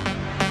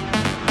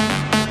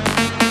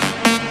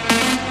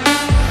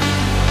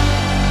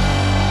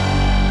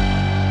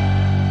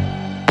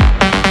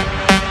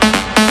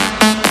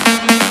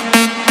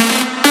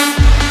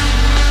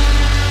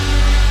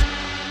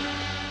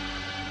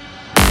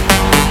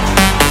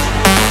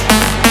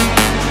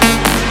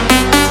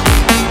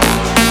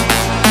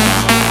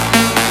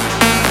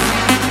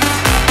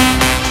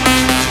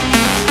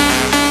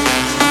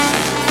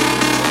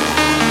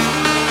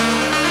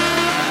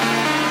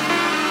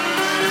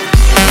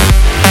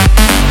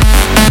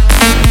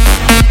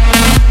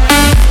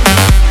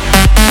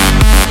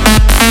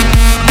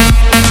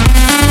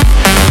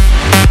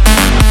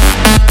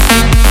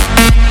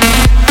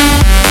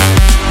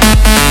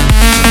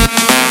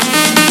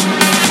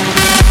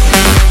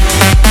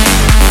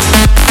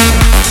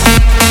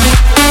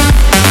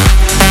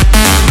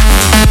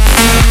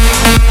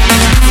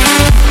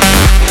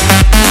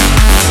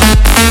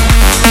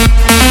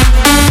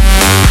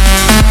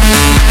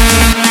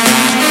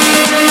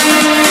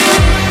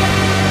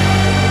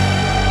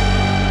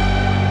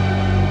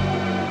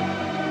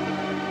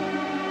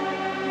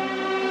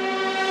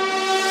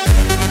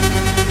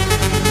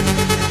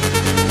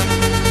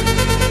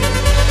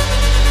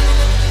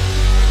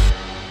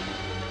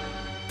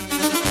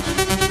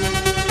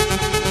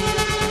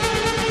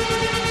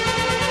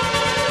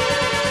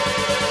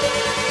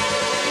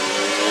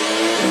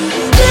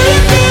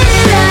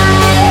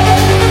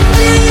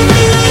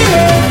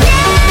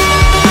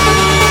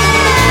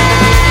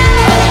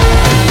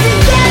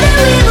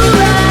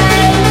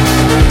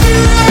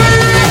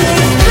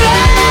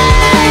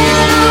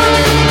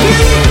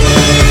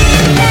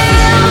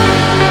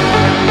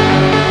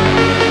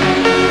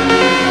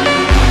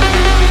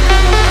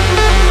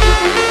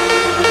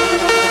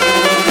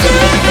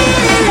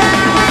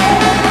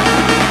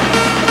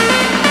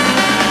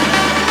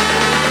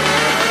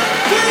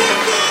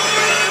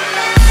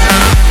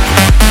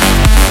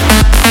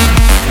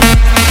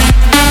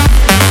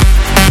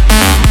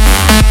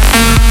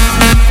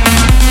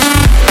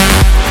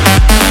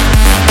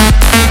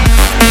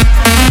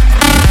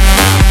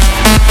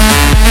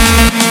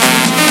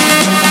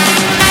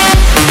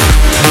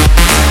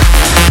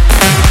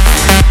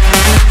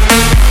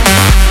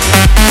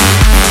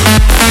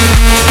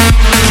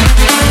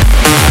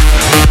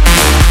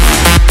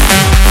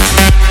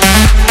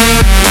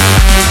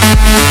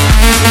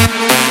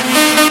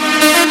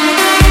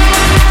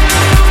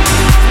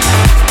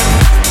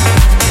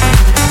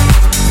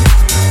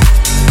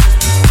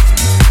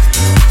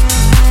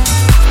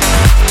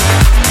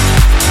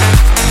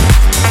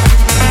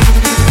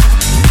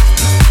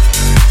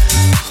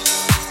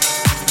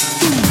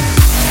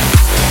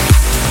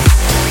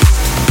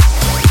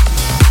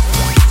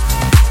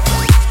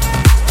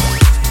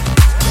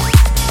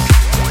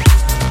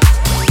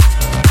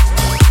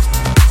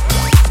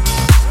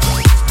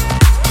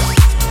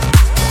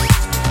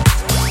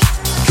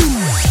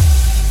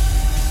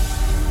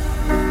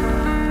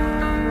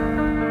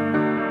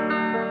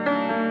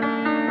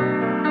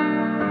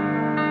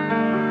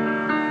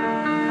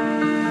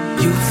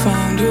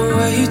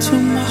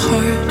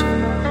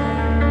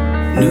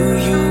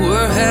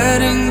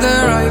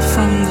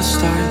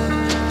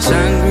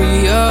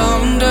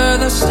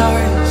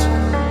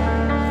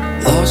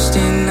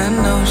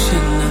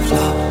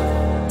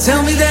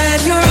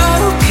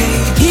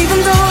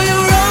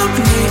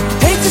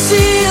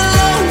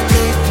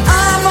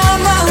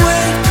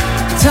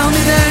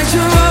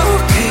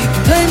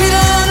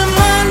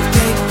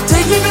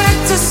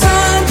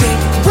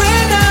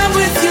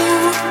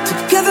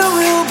 Together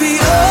we'll be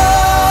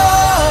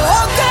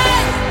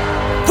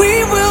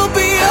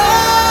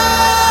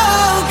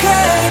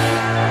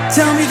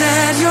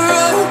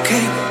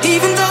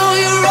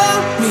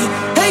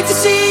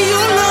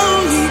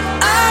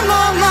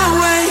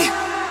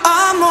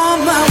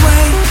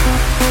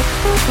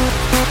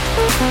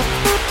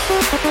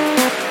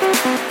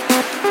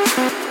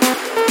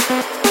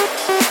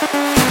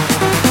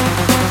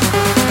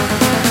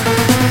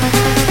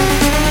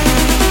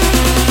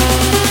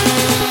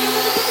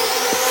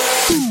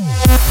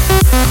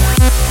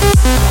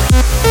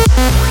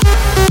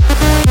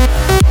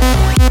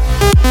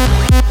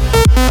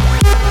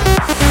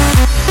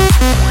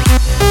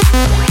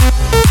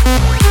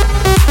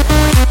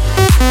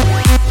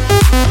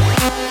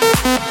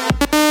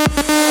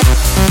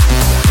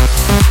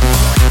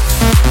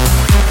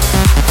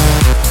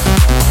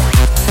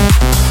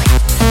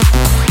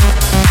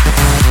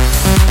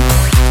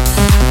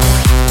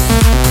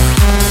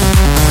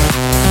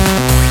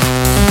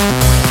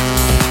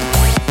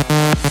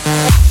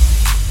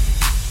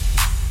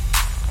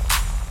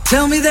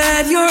Tell me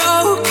that you're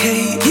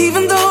okay,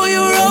 even though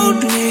you're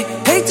lonely.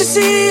 Hate to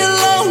see you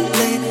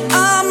lonely,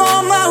 I'm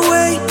on my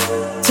way.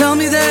 Tell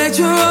me that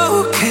you're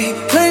okay,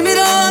 blame it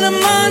on a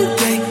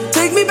Monday.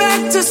 Take me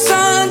back to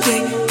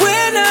Sunday,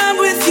 when I'm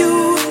with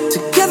you.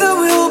 Together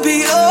we'll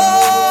be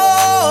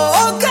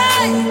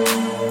okay.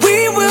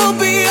 We will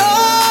be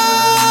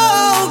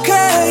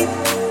okay.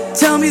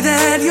 Tell me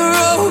that you're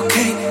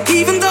okay,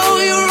 even though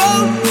you're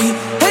lonely.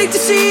 Hate to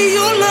see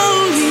you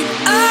lonely,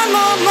 I'm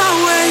on my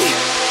way.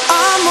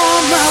 I'm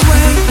on my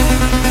way.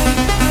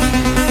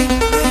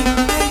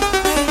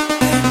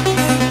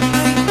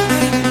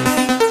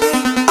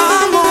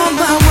 I'm on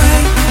my way.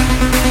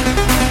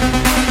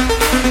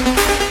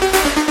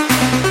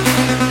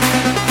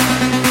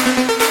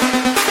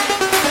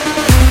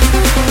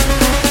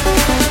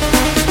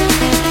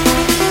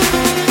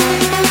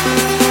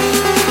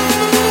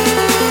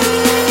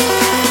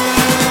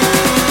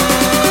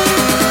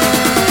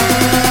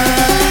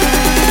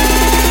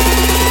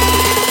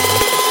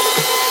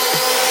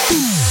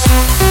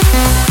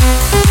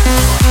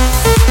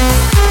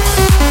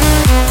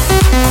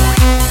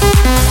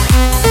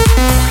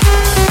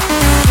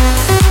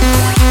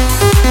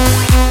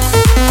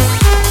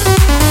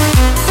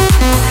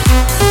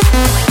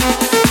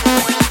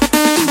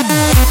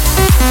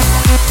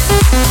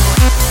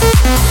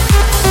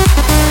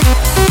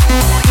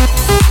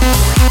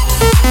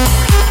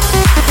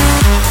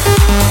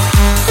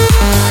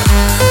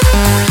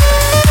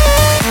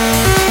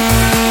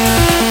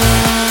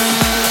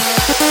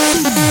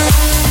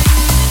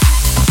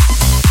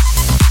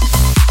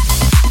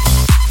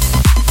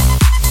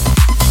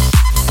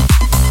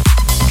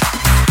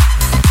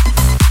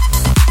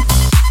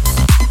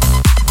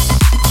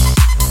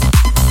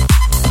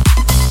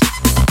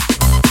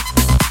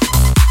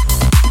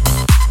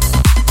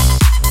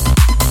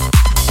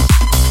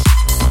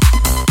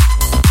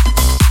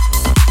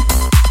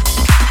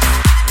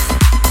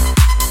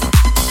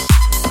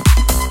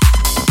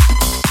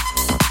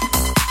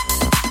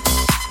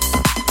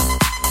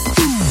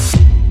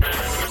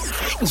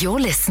 You're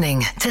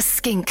listening to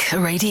Skink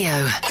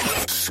Radio.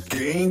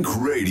 Skink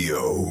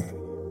Radio.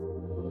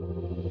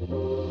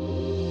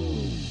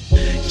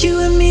 You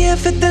and me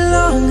have had the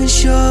long and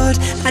short.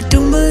 I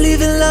don't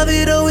believe in love,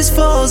 it always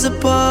falls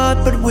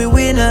apart. But we're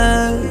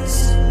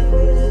winners,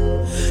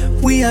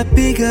 we are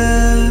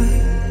bigger.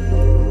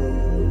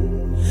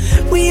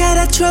 We had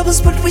our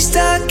troubles, but we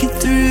stuck it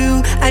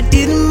through. I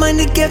didn't mind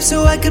the gap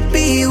so I could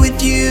be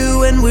with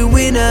you. And we're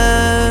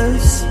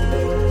winners,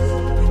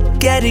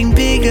 getting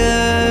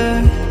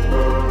bigger.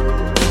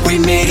 We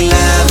make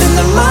love in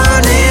the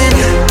morning,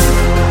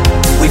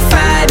 we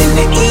fight in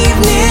the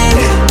evening.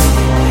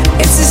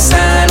 It's a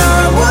sign or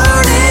a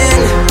warning,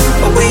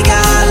 but we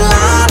got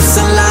lots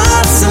and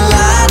lots and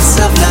lots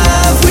of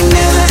love. We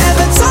never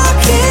ever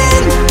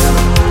talking,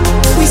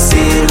 we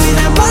sit with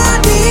our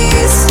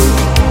bodies.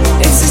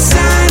 It's a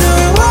sign or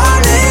a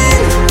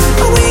warning,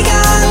 but we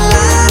got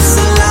lots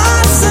and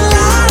lots and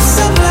lots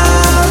of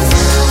love.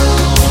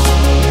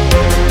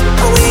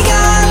 We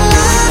got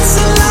lots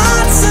and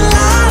lots and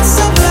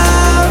lots of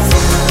love.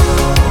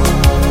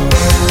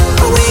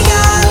 We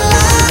got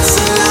lots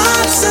and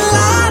lots and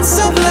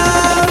lots of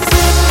love. We got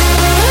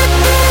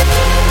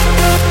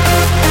lots and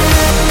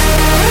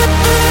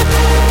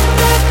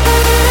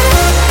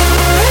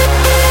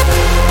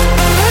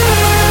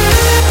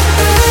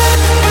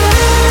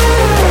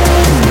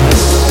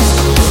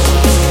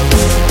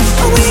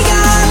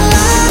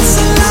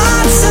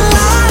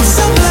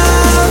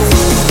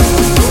lots and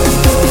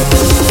lots of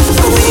love. We got lots and lots and lots of love.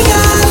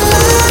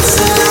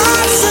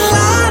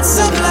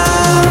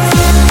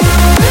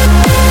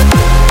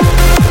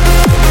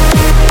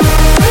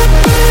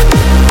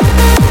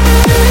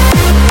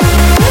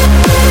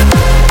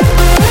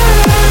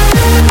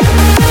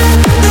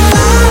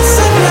 Lots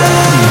of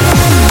love.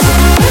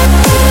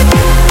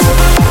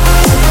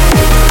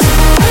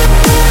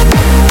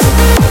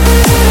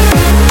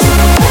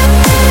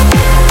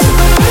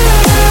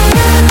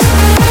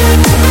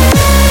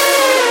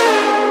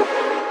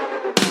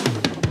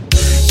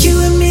 You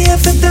and me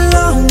have had the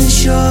long and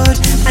short.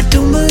 I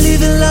don't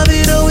believe in love,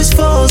 it always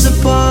falls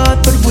apart.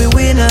 But we're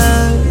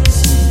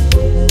winners,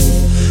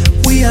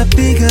 we are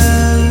bigger.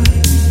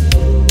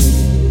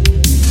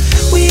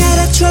 We had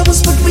our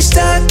troubles, but we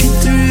stuck it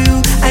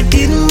through. I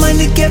didn't mind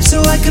the gap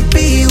so I could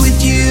be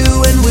with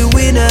you. And we're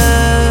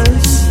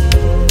winners,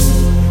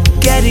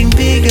 getting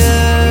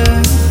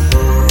bigger.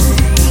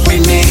 We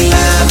make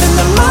love in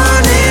the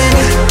morning,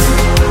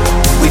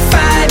 we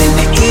fight in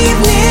the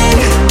evening.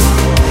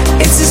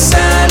 It's a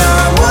sign or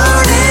a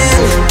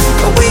warning,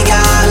 but we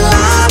got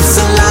lots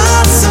and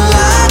lots and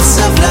lots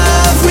of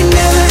love. We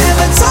never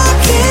ever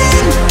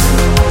talking,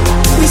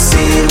 we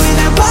sit with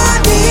our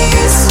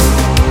bodies.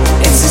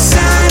 It's a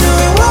sign or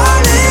a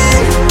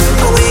warning,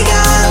 but we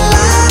got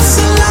lots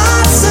and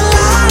lots and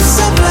lots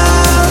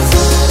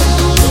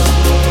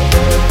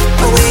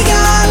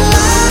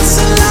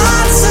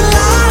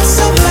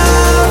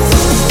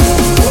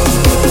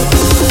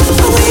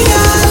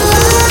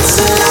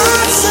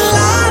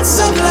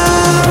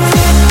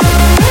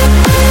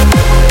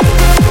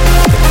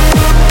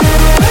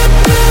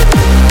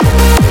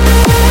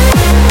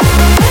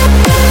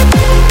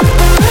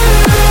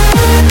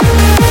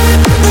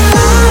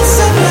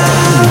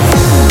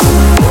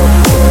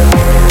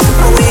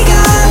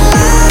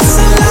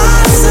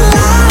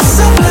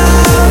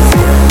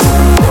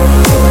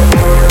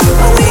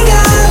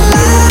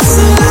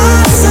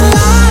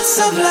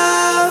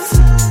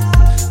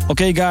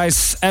Okay,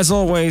 guys, as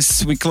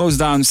always, we close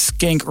down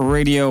Skink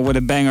Radio with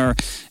a banger.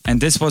 And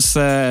this was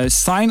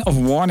Sign of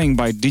Warning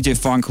by DJ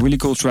Funk, really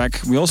cool track.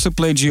 We also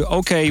played you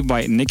OK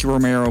by Nicky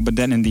Romero, but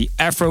then in the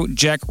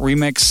Afrojack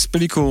remix,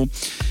 pretty cool.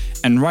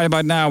 And right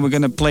about now, we're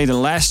going to play the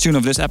last tune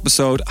of this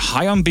episode,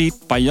 High on Beat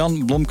by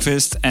Jan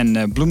Blomqvist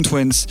and Bloom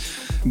Twins,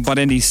 but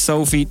in the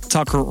Sophie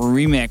Tucker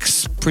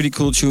remix. Pretty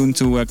cool tune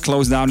to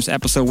close down this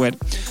episode with.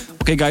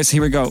 Okay, guys,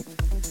 here we go.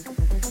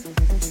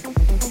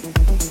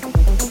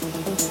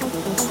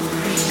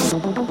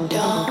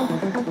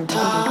 Don't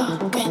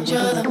talk,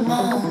 enjoy the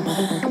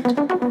moment.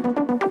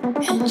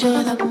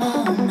 Enjoy the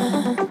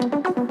moment.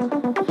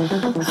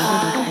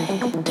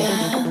 I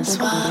dance,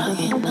 why don't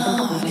you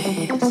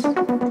notice?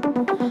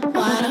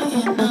 Why don't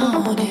you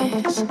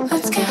notice?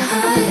 Let's get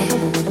high.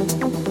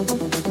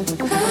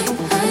 High,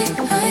 high,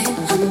 high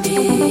on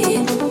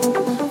beat.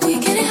 We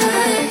getting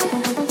high.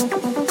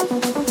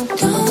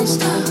 Don't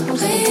stop,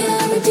 play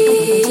or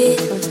repeat.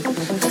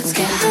 Let's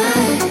get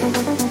high.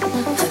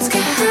 Let's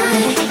get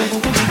high.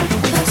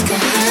 Let's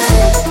get high.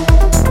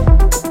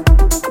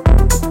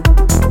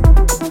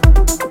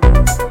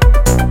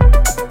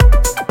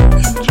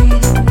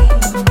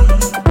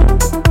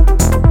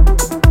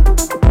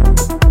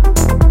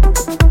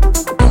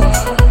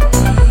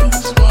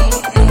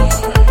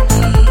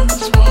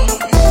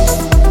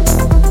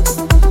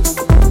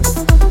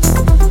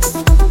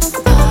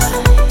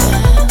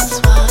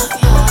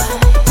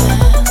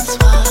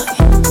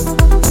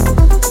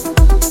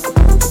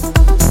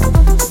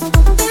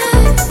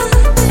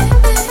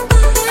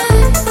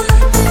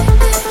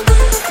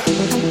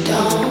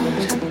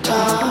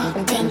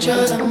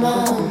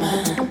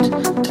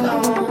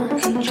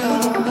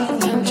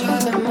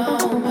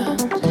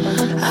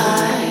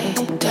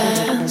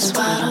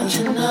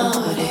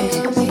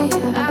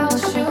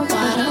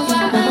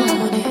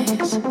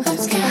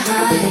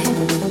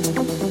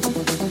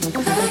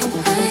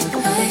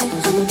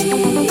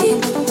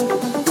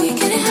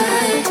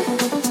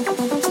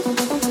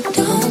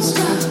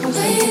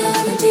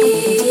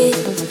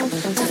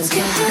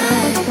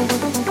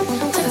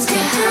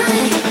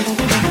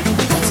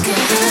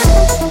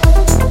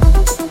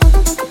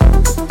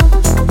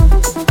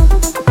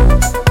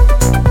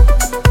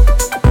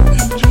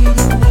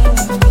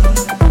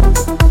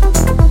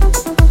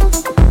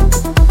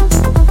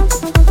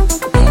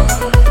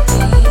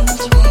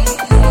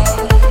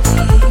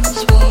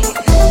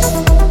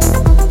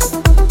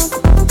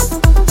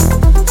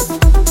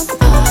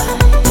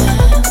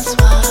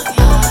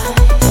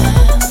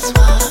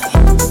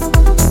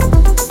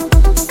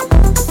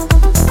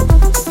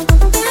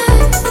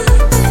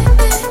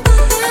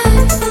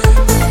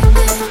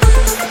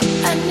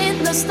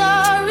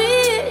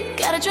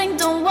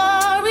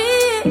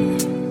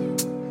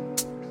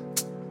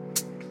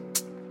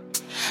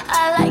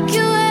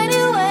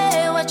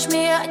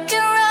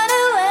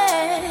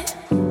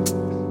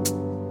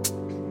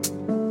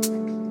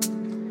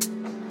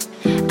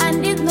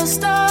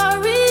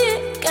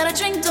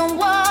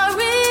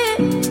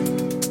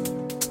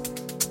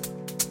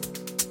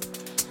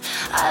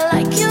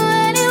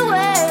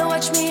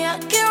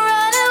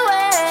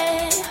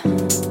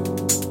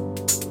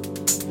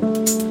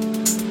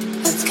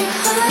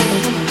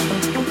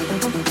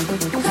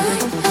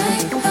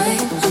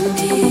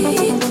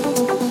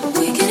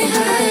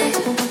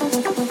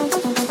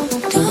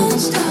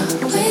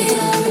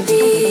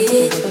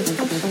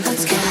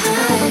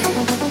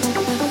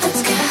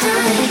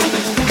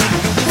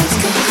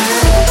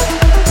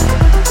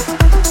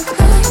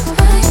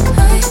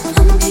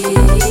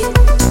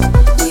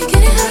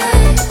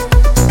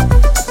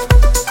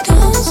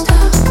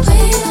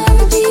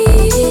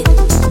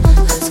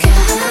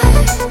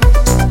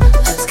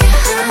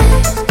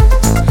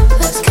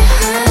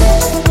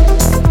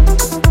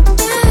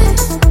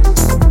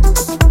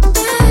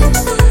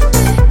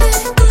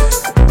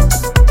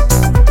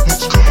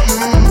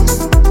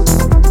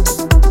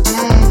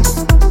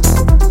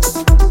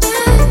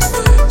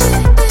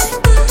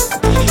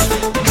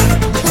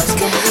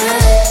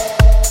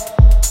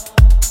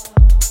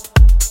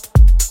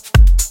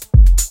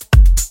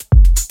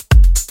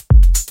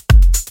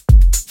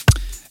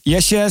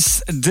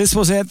 Yes, this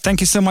was it.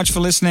 Thank you so much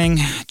for listening.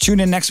 Tune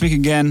in next week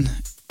again.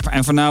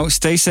 And for now,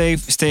 stay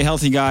safe, stay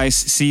healthy, guys.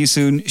 See you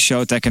soon.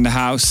 Showtech in the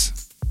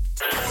house.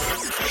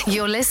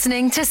 You're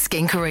listening to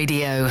Skink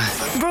Radio.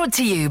 Brought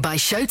to you by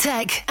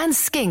Showtech and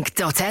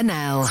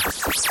skink.nl.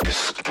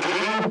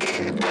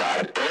 Skink.nl